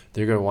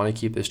 they're going to want to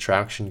keep this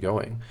traction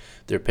going.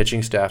 Their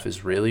pitching staff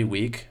is really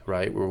weak,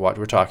 right?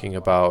 We're talking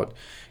about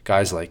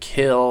guys like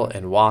Hill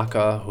and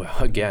Waka, who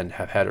again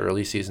have had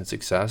early season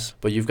success,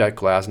 but you've got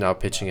Glass now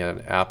pitching at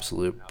an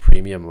absolute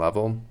premium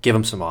level. Give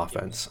him some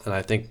offense, and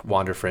I think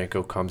Wander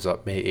Franco comes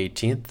up May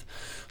 18th,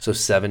 so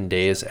 7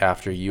 days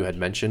after you had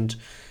mentioned.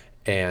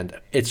 And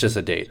it's just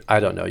a date. I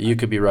don't know. You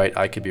could be right.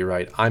 I could be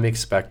right. I'm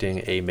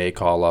expecting a May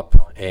call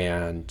up,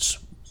 and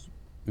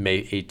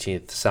May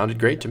 18th sounded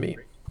great to me.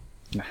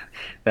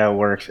 That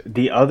works.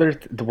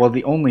 Well,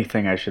 the only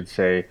thing I should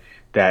say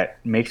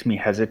that makes me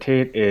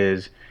hesitate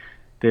is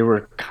they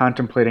were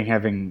contemplating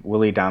having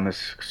Willie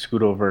Damas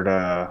scoot over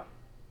to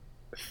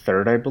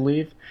third, I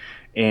believe,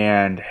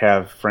 and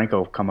have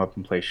Franco come up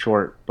and play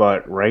short.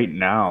 But right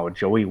now,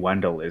 Joey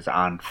Wendell is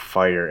on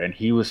fire, and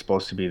he was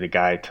supposed to be the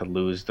guy to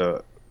lose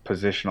the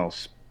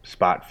positional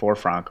spot for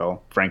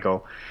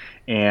Franco,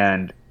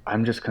 and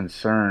I'm just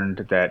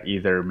concerned that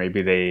either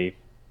maybe they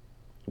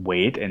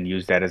wait and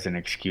use that as an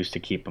excuse to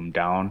keep him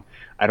down.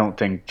 I don't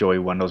think Joey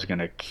Wendell's going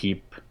to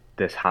keep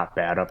this hot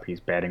bat up. He's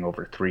batting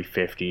over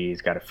 350.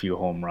 He's got a few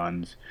home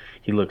runs.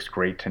 He looks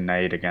great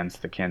tonight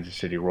against the Kansas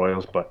City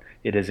Royals, but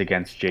it is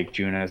against Jake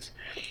Junis.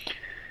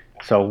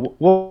 So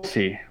we'll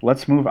see.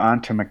 Let's move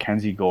on to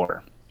Mackenzie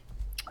Gore,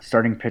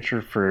 starting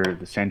pitcher for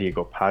the San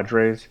Diego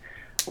Padres.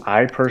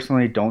 I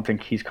personally don't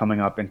think he's coming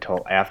up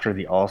until after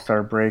the All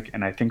Star break,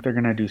 and I think they're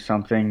going to do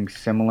something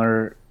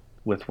similar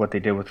with what they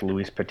did with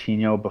Luis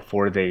Patino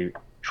before they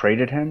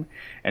traded him,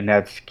 and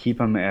that's keep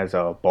him as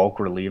a bulk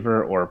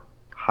reliever or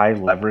high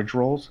leverage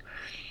roles.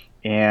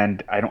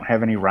 And I don't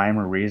have any rhyme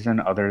or reason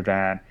other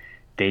than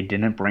they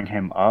didn't bring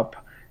him up.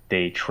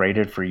 They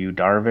traded for Yu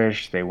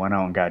Darvish. They went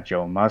out and got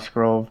Joe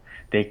Musgrove.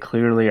 They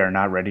clearly are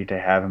not ready to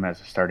have him as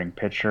a starting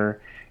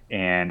pitcher,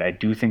 and I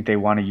do think they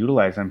want to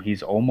utilize him.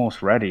 He's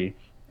almost ready,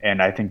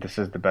 and I think this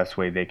is the best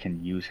way they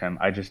can use him.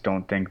 I just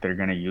don't think they're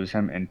going to use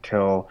him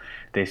until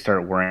they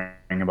start worrying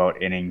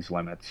about innings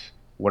limits.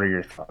 What are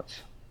your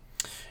thoughts?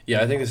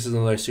 Yeah, I think this is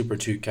another Super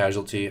 2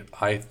 casualty.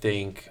 I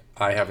think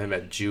I have him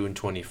at June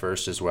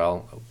 21st as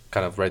well,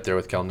 kind of right there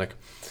with Kelnick.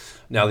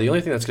 Now, the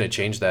only thing that's going to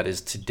change that is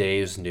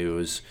today's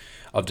news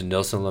of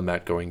Denilson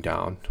Lamet going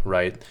down,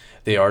 right?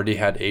 They already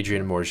had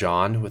Adrian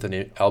Morjan with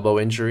an elbow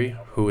injury,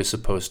 who is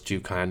supposed to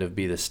kind of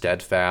be the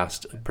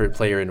steadfast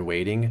player in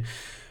waiting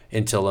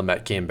until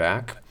Lamet came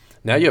back.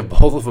 Now you have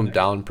both of them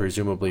down,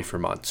 presumably for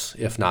months,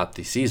 if not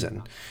the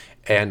season.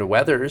 And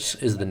Weathers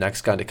is the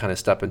next guy to kind of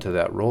step into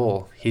that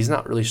role. He's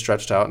not really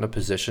stretched out in a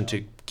position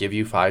to give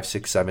you 5,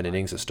 6, 7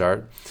 innings to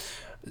start.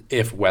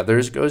 If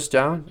Weathers goes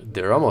down,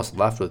 they're almost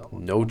left with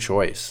no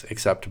choice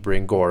except to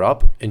bring Gore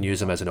up and use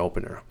him as an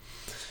opener.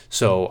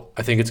 So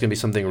I think it's going to be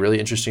something really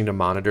interesting to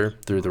monitor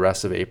through the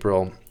rest of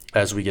April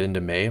as we get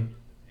into May.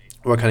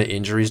 What kind of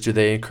injuries do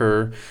they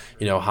incur?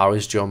 How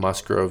is Joe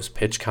Musgrove's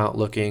pitch count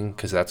looking?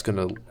 Because that's going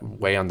to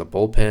weigh on the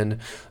bullpen.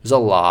 There's a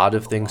lot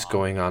of things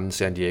going on in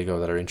San Diego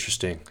that are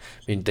interesting.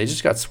 I mean, they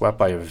just got swept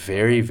by a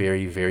very,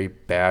 very, very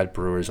bad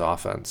Brewers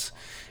offense,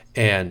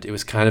 and it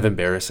was kind of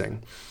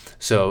embarrassing.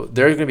 So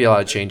there are going to be a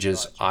lot of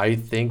changes. I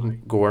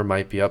think Gore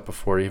might be up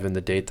before even the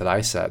date that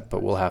I set,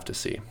 but we'll have to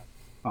see.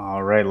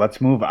 All right,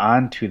 let's move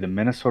on to the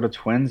Minnesota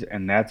Twins,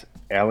 and that's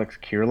Alex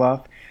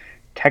Kirilloff.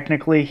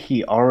 Technically,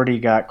 he already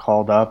got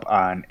called up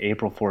on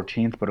April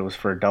 14th, but it was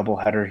for a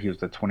doubleheader. He was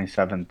the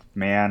 27th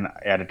man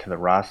added to the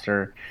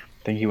roster.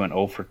 I think he went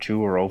 0 for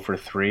 2 or 0 for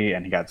 3,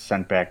 and he got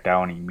sent back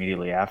down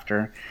immediately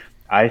after.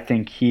 I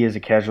think he is a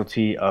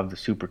casualty of the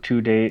Super 2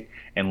 date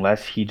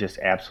unless he just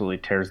absolutely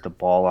tears the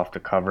ball off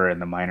the cover in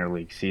the minor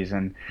league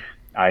season.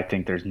 I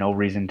think there's no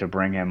reason to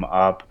bring him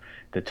up.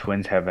 The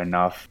Twins have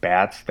enough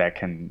bats that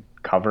can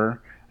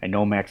cover. I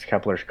know Max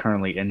Kepler is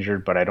currently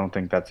injured, but I don't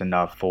think that's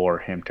enough for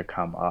him to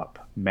come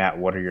up. Matt,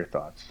 what are your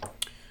thoughts?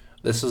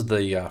 This is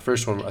the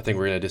first one I think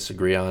we're going to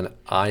disagree on.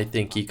 I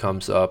think he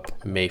comes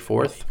up May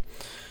 4th.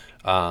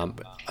 I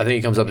think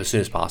he comes up as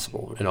soon as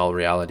possible in all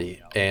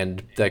reality.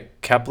 And the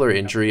Kepler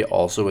injury,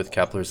 also with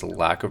Kepler's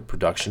lack of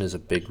production, is a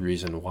big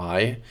reason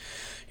why.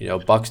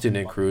 Buxton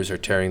and Cruz are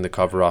tearing the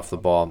cover off the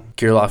ball.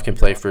 Kirilloff can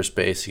play first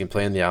base. He can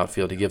play in the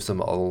outfield. He gives them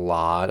a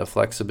lot of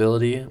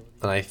flexibility.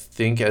 And I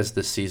think as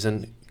the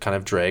season kind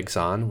of drags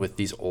on with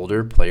these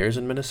older players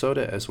in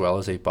Minnesota, as well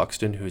as a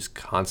Buxton who's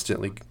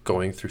constantly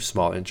going through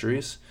small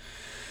injuries,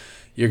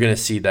 you're going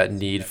to see that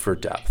need for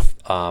depth.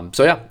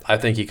 So yeah, I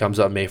think he comes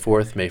up May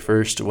 4th, May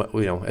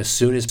 1st. As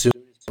soon as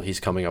he's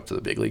coming up to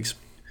the big leagues.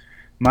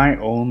 My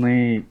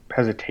only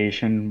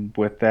hesitation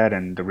with that,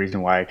 and the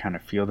reason why I kind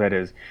of feel that,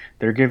 is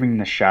they're giving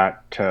the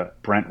shot to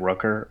Brent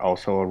Rooker,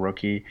 also a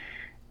rookie,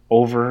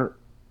 over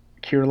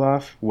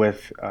Kirilloff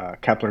with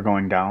Kepler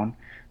going down.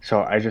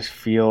 So I just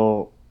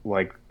feel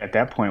like at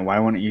that point, why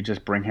wouldn't you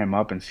just bring him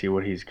up and see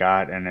what he's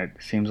got? And it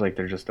seems like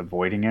they're just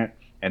avoiding it.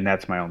 and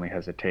that's my only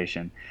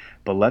hesitation.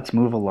 But let's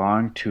move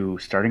along to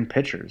starting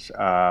pitchers.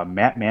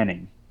 Matt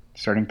Manning,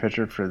 starting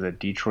pitcher for the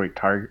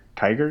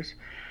Tigers.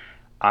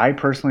 I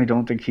personally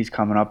don't think he's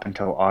coming up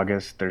until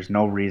August. There's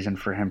no reason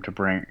for him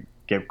to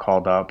get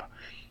called up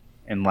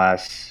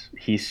unless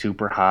he's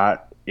super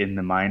hot in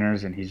the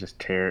minors and he's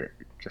just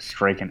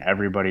striking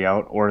everybody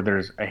out, or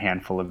there's a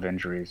handful of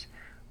injuries.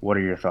 What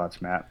are your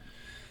thoughts, Matt?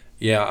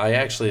 Yeah, I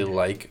actually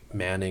like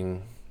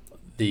Manning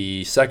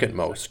the second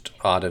most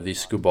out of the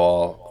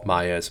Scubal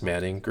Maya's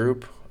Manning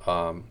group.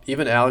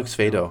 Even Alex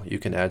Fado, you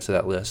can add to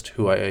that list,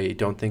 who I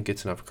don't think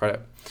gets enough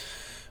credit.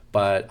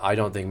 But I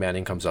don't think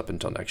Manning comes up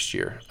until next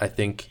year. I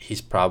think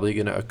he's probably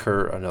going to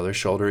occur another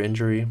shoulder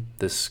injury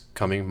this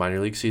coming minor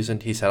league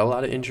season. He's had a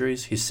lot of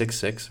injuries. He's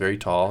 6'6", very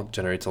tall,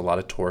 generates a lot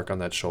of torque on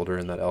that shoulder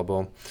and that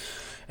elbow.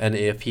 And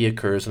if he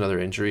occurs another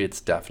injury, it's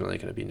definitely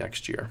going to be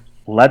next year.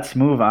 Let's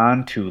move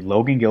on to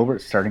Logan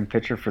Gilbert, starting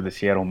pitcher for the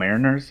Seattle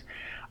Mariners.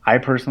 I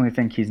personally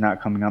think he's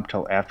not coming up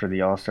till after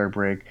the All-Star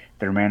break.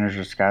 Their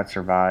manager Scott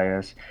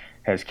Servais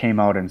has came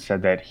out and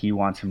said that he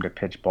wants him to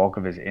pitch bulk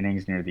of his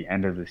innings near the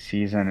end of the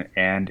season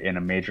and in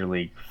a major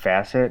league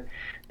facet.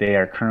 They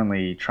are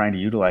currently trying to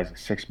utilize a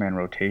six-man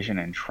rotation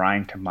and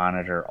trying to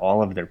monitor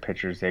all of their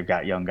pitchers. They've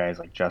got young guys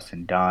like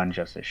Justin Dunn,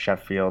 Justice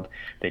Sheffield.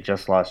 They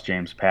just lost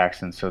James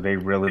Paxton, so they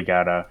really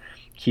gotta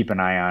keep an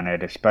eye on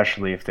it,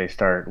 especially if they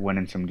start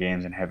winning some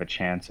games and have a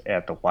chance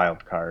at the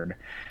wild card.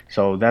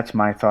 So that's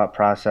my thought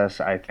process.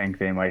 I think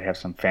they might have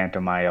some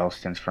phantom IL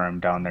stints for him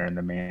down there in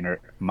the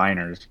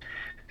minors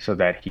so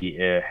that he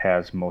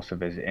has most of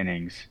his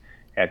innings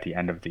at the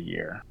end of the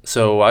year.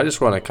 So I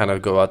just want to kind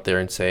of go out there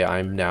and say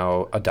I'm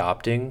now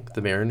adopting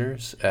the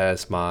Mariners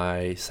as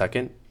my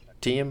second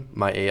team,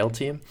 my AL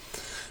team.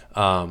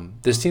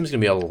 This team's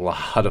going to be a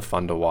lot of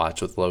fun to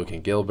watch with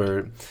Logan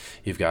Gilbert.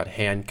 You've got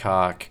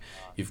Hancock.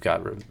 You've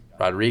got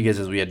Rodriguez,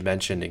 as we had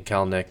mentioned, and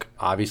Kelnick.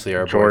 Obviously,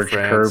 our boy George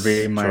France.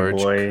 Kirby, my George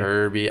boy.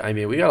 Kirby. I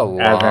mean, we got a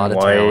lot Evan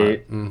of talent.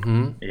 White.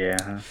 Mm-hmm.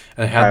 Yeah.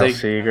 And Kyle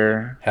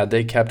Seager. had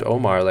they kept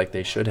Omar like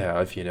they should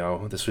have,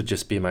 this would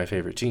just be my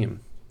favorite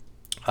team.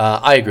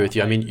 I agree with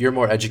you. I mean, you're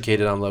more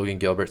educated on Logan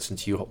Gilbert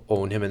since you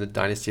own him in the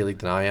Dynasty League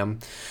than I am.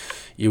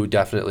 You would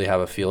definitely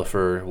have a feel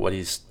for what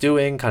he's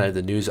doing, kind of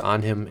the news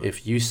on him.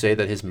 If you say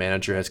that his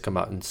manager has come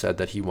out and said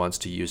that he wants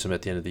to use him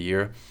at the end of the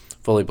year,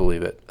 fully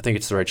believe it. I think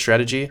it's the right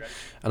strategy,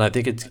 and I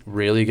think it's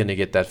really going to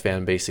get that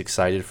fan base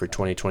excited for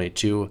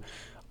 2022.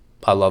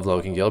 I love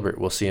Logan Gilbert.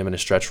 We'll see him in a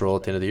stretch role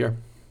at the end of the year.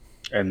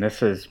 And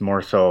this is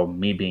more so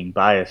me being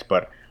biased,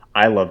 but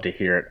I love to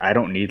hear it. I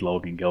don't need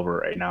Logan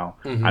Gilbert right now.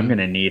 I'm Mm-hmm. going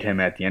to need him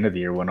at the end of the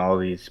year when all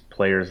these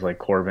players like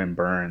Corbin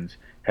Burns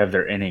have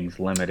their innings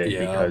limited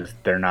Yeah. because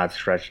they're not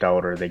stretched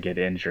out or they get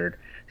injured.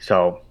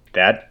 So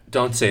that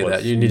Don't say that.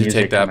 was You need to take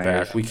music to that my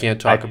back. ears. We can't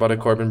talk I about a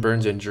Corbin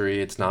Burns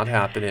injury. It's not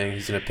happening.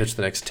 He's going to pitch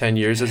the next 10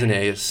 years as an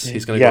ace.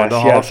 He's going to go into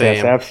yes, the Hall of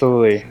yes, Fame.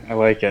 absolutely. I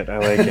like it. I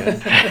like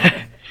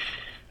it.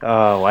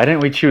 Why didn't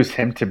we choose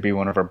him to be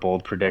one of our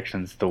bold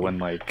predictions to win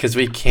like Because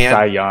we Cy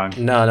can't. Young?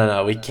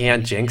 No. We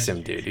can't jinx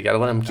him, dude. You got to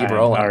let him keep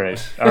rolling. All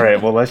right, all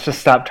right. Well, let's just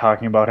stop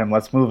talking about him.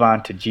 Let's move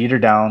on to Jeter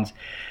Downs,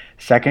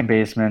 second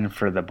baseman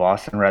for the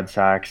Boston Red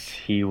Sox.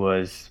 He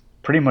was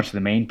pretty much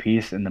the main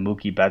piece in the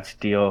Mookie Betts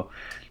deal.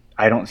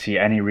 I don't see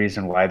any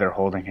reason why they're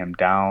holding him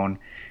down.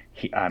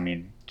 I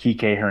mean,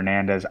 Kike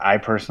Hernandez, I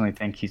personally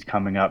think he's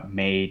coming up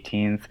May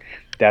 18th.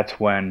 That's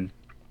when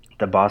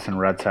the Boston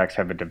Red Sox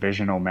have a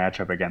divisional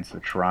matchup against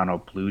the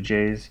Toronto Blue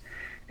Jays,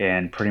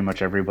 and pretty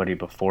much everybody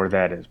before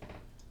that is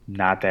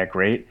not that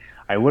great.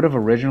 I would have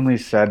originally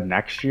said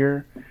next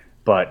year,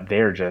 but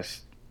they're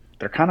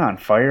kind of on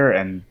fire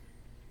and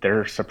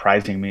they're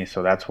surprising me,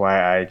 so that's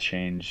why I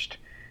changed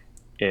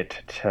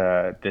it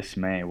to this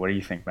May. What do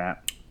you think,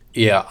 Matt?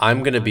 Yeah,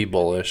 I'm going to be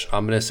bullish.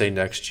 I'm going to say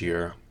next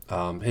year.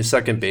 His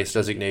second base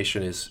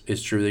designation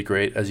is truly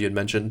great, as you had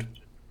mentioned.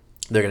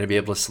 They're going to be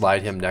able to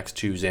slide him next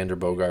to Xander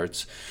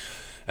Bogaerts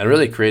and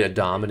really create a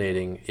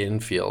dominating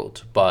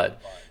infield.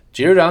 But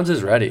Jeter Downs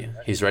is ready.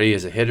 He's ready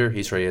as a hitter.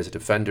 He's ready as a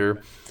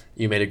defender.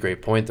 You made a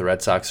great point. The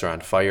Red Sox are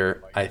on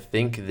fire. I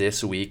think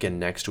this week and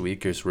next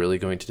week is really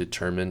going to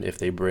determine if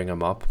they bring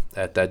him up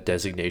at that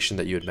designation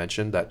that you had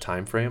mentioned, that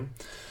time frame.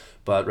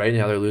 But right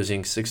now they're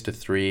losing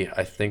 6-3.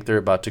 I think they're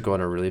about to go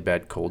on a really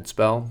bad cold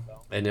spell.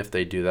 And if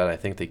they do that, I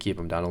think they keep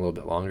him down a little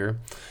bit longer.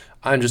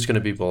 I'm just going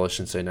to be bullish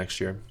and say next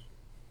year.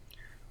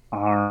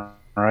 All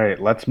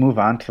right, let's move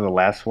on to the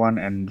last one,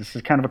 and this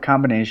is kind of a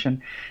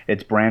combination.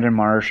 It's Brandon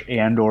Marsh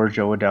and or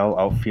Joe Adell,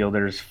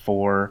 outfielders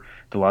for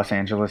the Los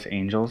Angeles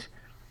Angels.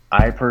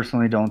 I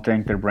personally don't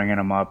think they're bringing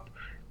him up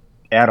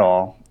at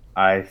all.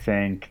 I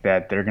think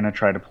that they're going to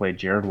try to play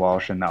Jared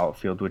Walsh in the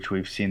outfield, which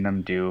we've seen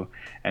them do,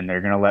 and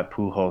they're going to let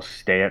Pujols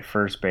stay at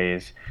first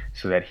base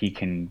so that he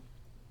can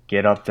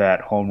get up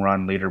that home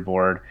run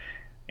leaderboard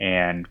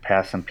and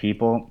pass some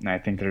people. And I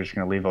think they're just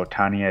going to leave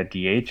Otani at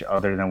DH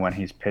other than when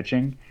he's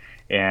pitching,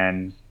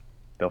 and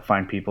they'll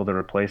find people to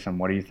replace him.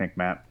 What do you think,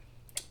 Matt?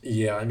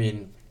 Yeah, I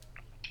mean,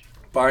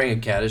 barring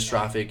a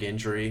catastrophic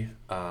injury,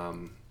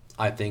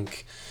 I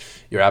think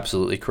you're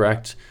absolutely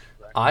correct.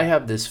 I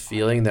have this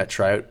feeling that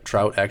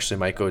Trout actually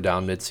might go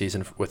down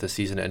midseason with a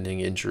season-ending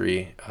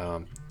injury.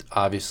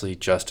 Obviously,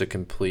 just a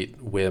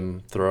complete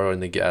whim, throw in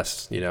the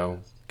guess,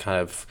 kind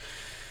of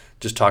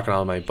just talking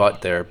on my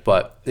butt there.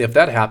 But if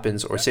that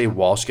happens, or say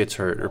Walsh gets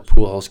hurt or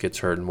Pujols gets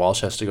hurt and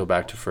Walsh has to go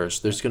back to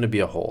first, there's going to be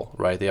a hole,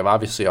 right? They have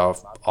obviously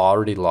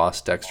already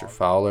lost Dexter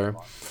Fowler,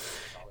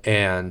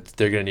 and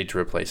they're going to need to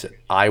replace it.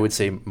 I would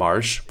say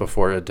Marsh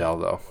before Adele,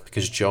 though,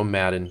 because Joe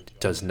Madden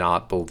does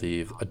not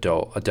believe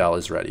Adele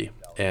is ready.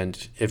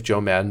 And if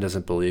Joe Madden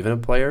doesn't believe in a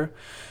player,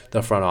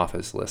 the front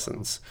office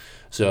listens.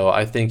 So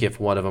I think if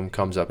one of them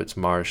comes up, it's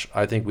Marsh.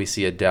 I think we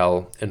see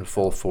Adele in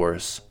full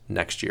force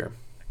next year.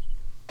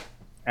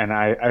 And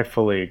I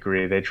fully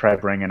agree. They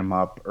tried bringing him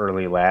up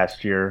early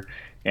last year,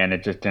 and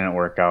it just didn't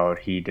work out.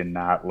 He did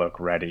not look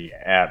ready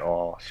at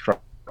all.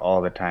 Struck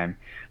all the time.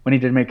 When he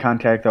did make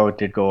contact, though, it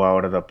did go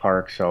out of the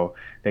park, so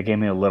that gave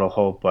me a little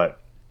hope, but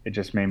it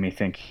just made me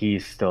think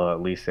he's still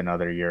at least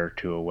another year or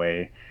two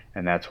away,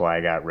 and that's why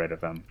I got rid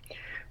of him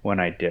when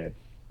I did.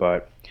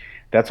 But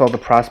that's all the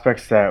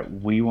prospects that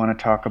we want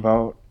to talk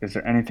about. Is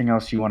there anything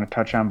else you want to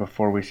touch on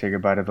before we say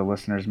goodbye to the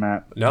listeners,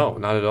 Matt? No,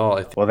 not at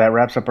all. Well, that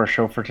wraps up our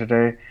show for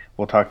today.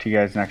 We'll talk to you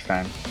guys next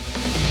time.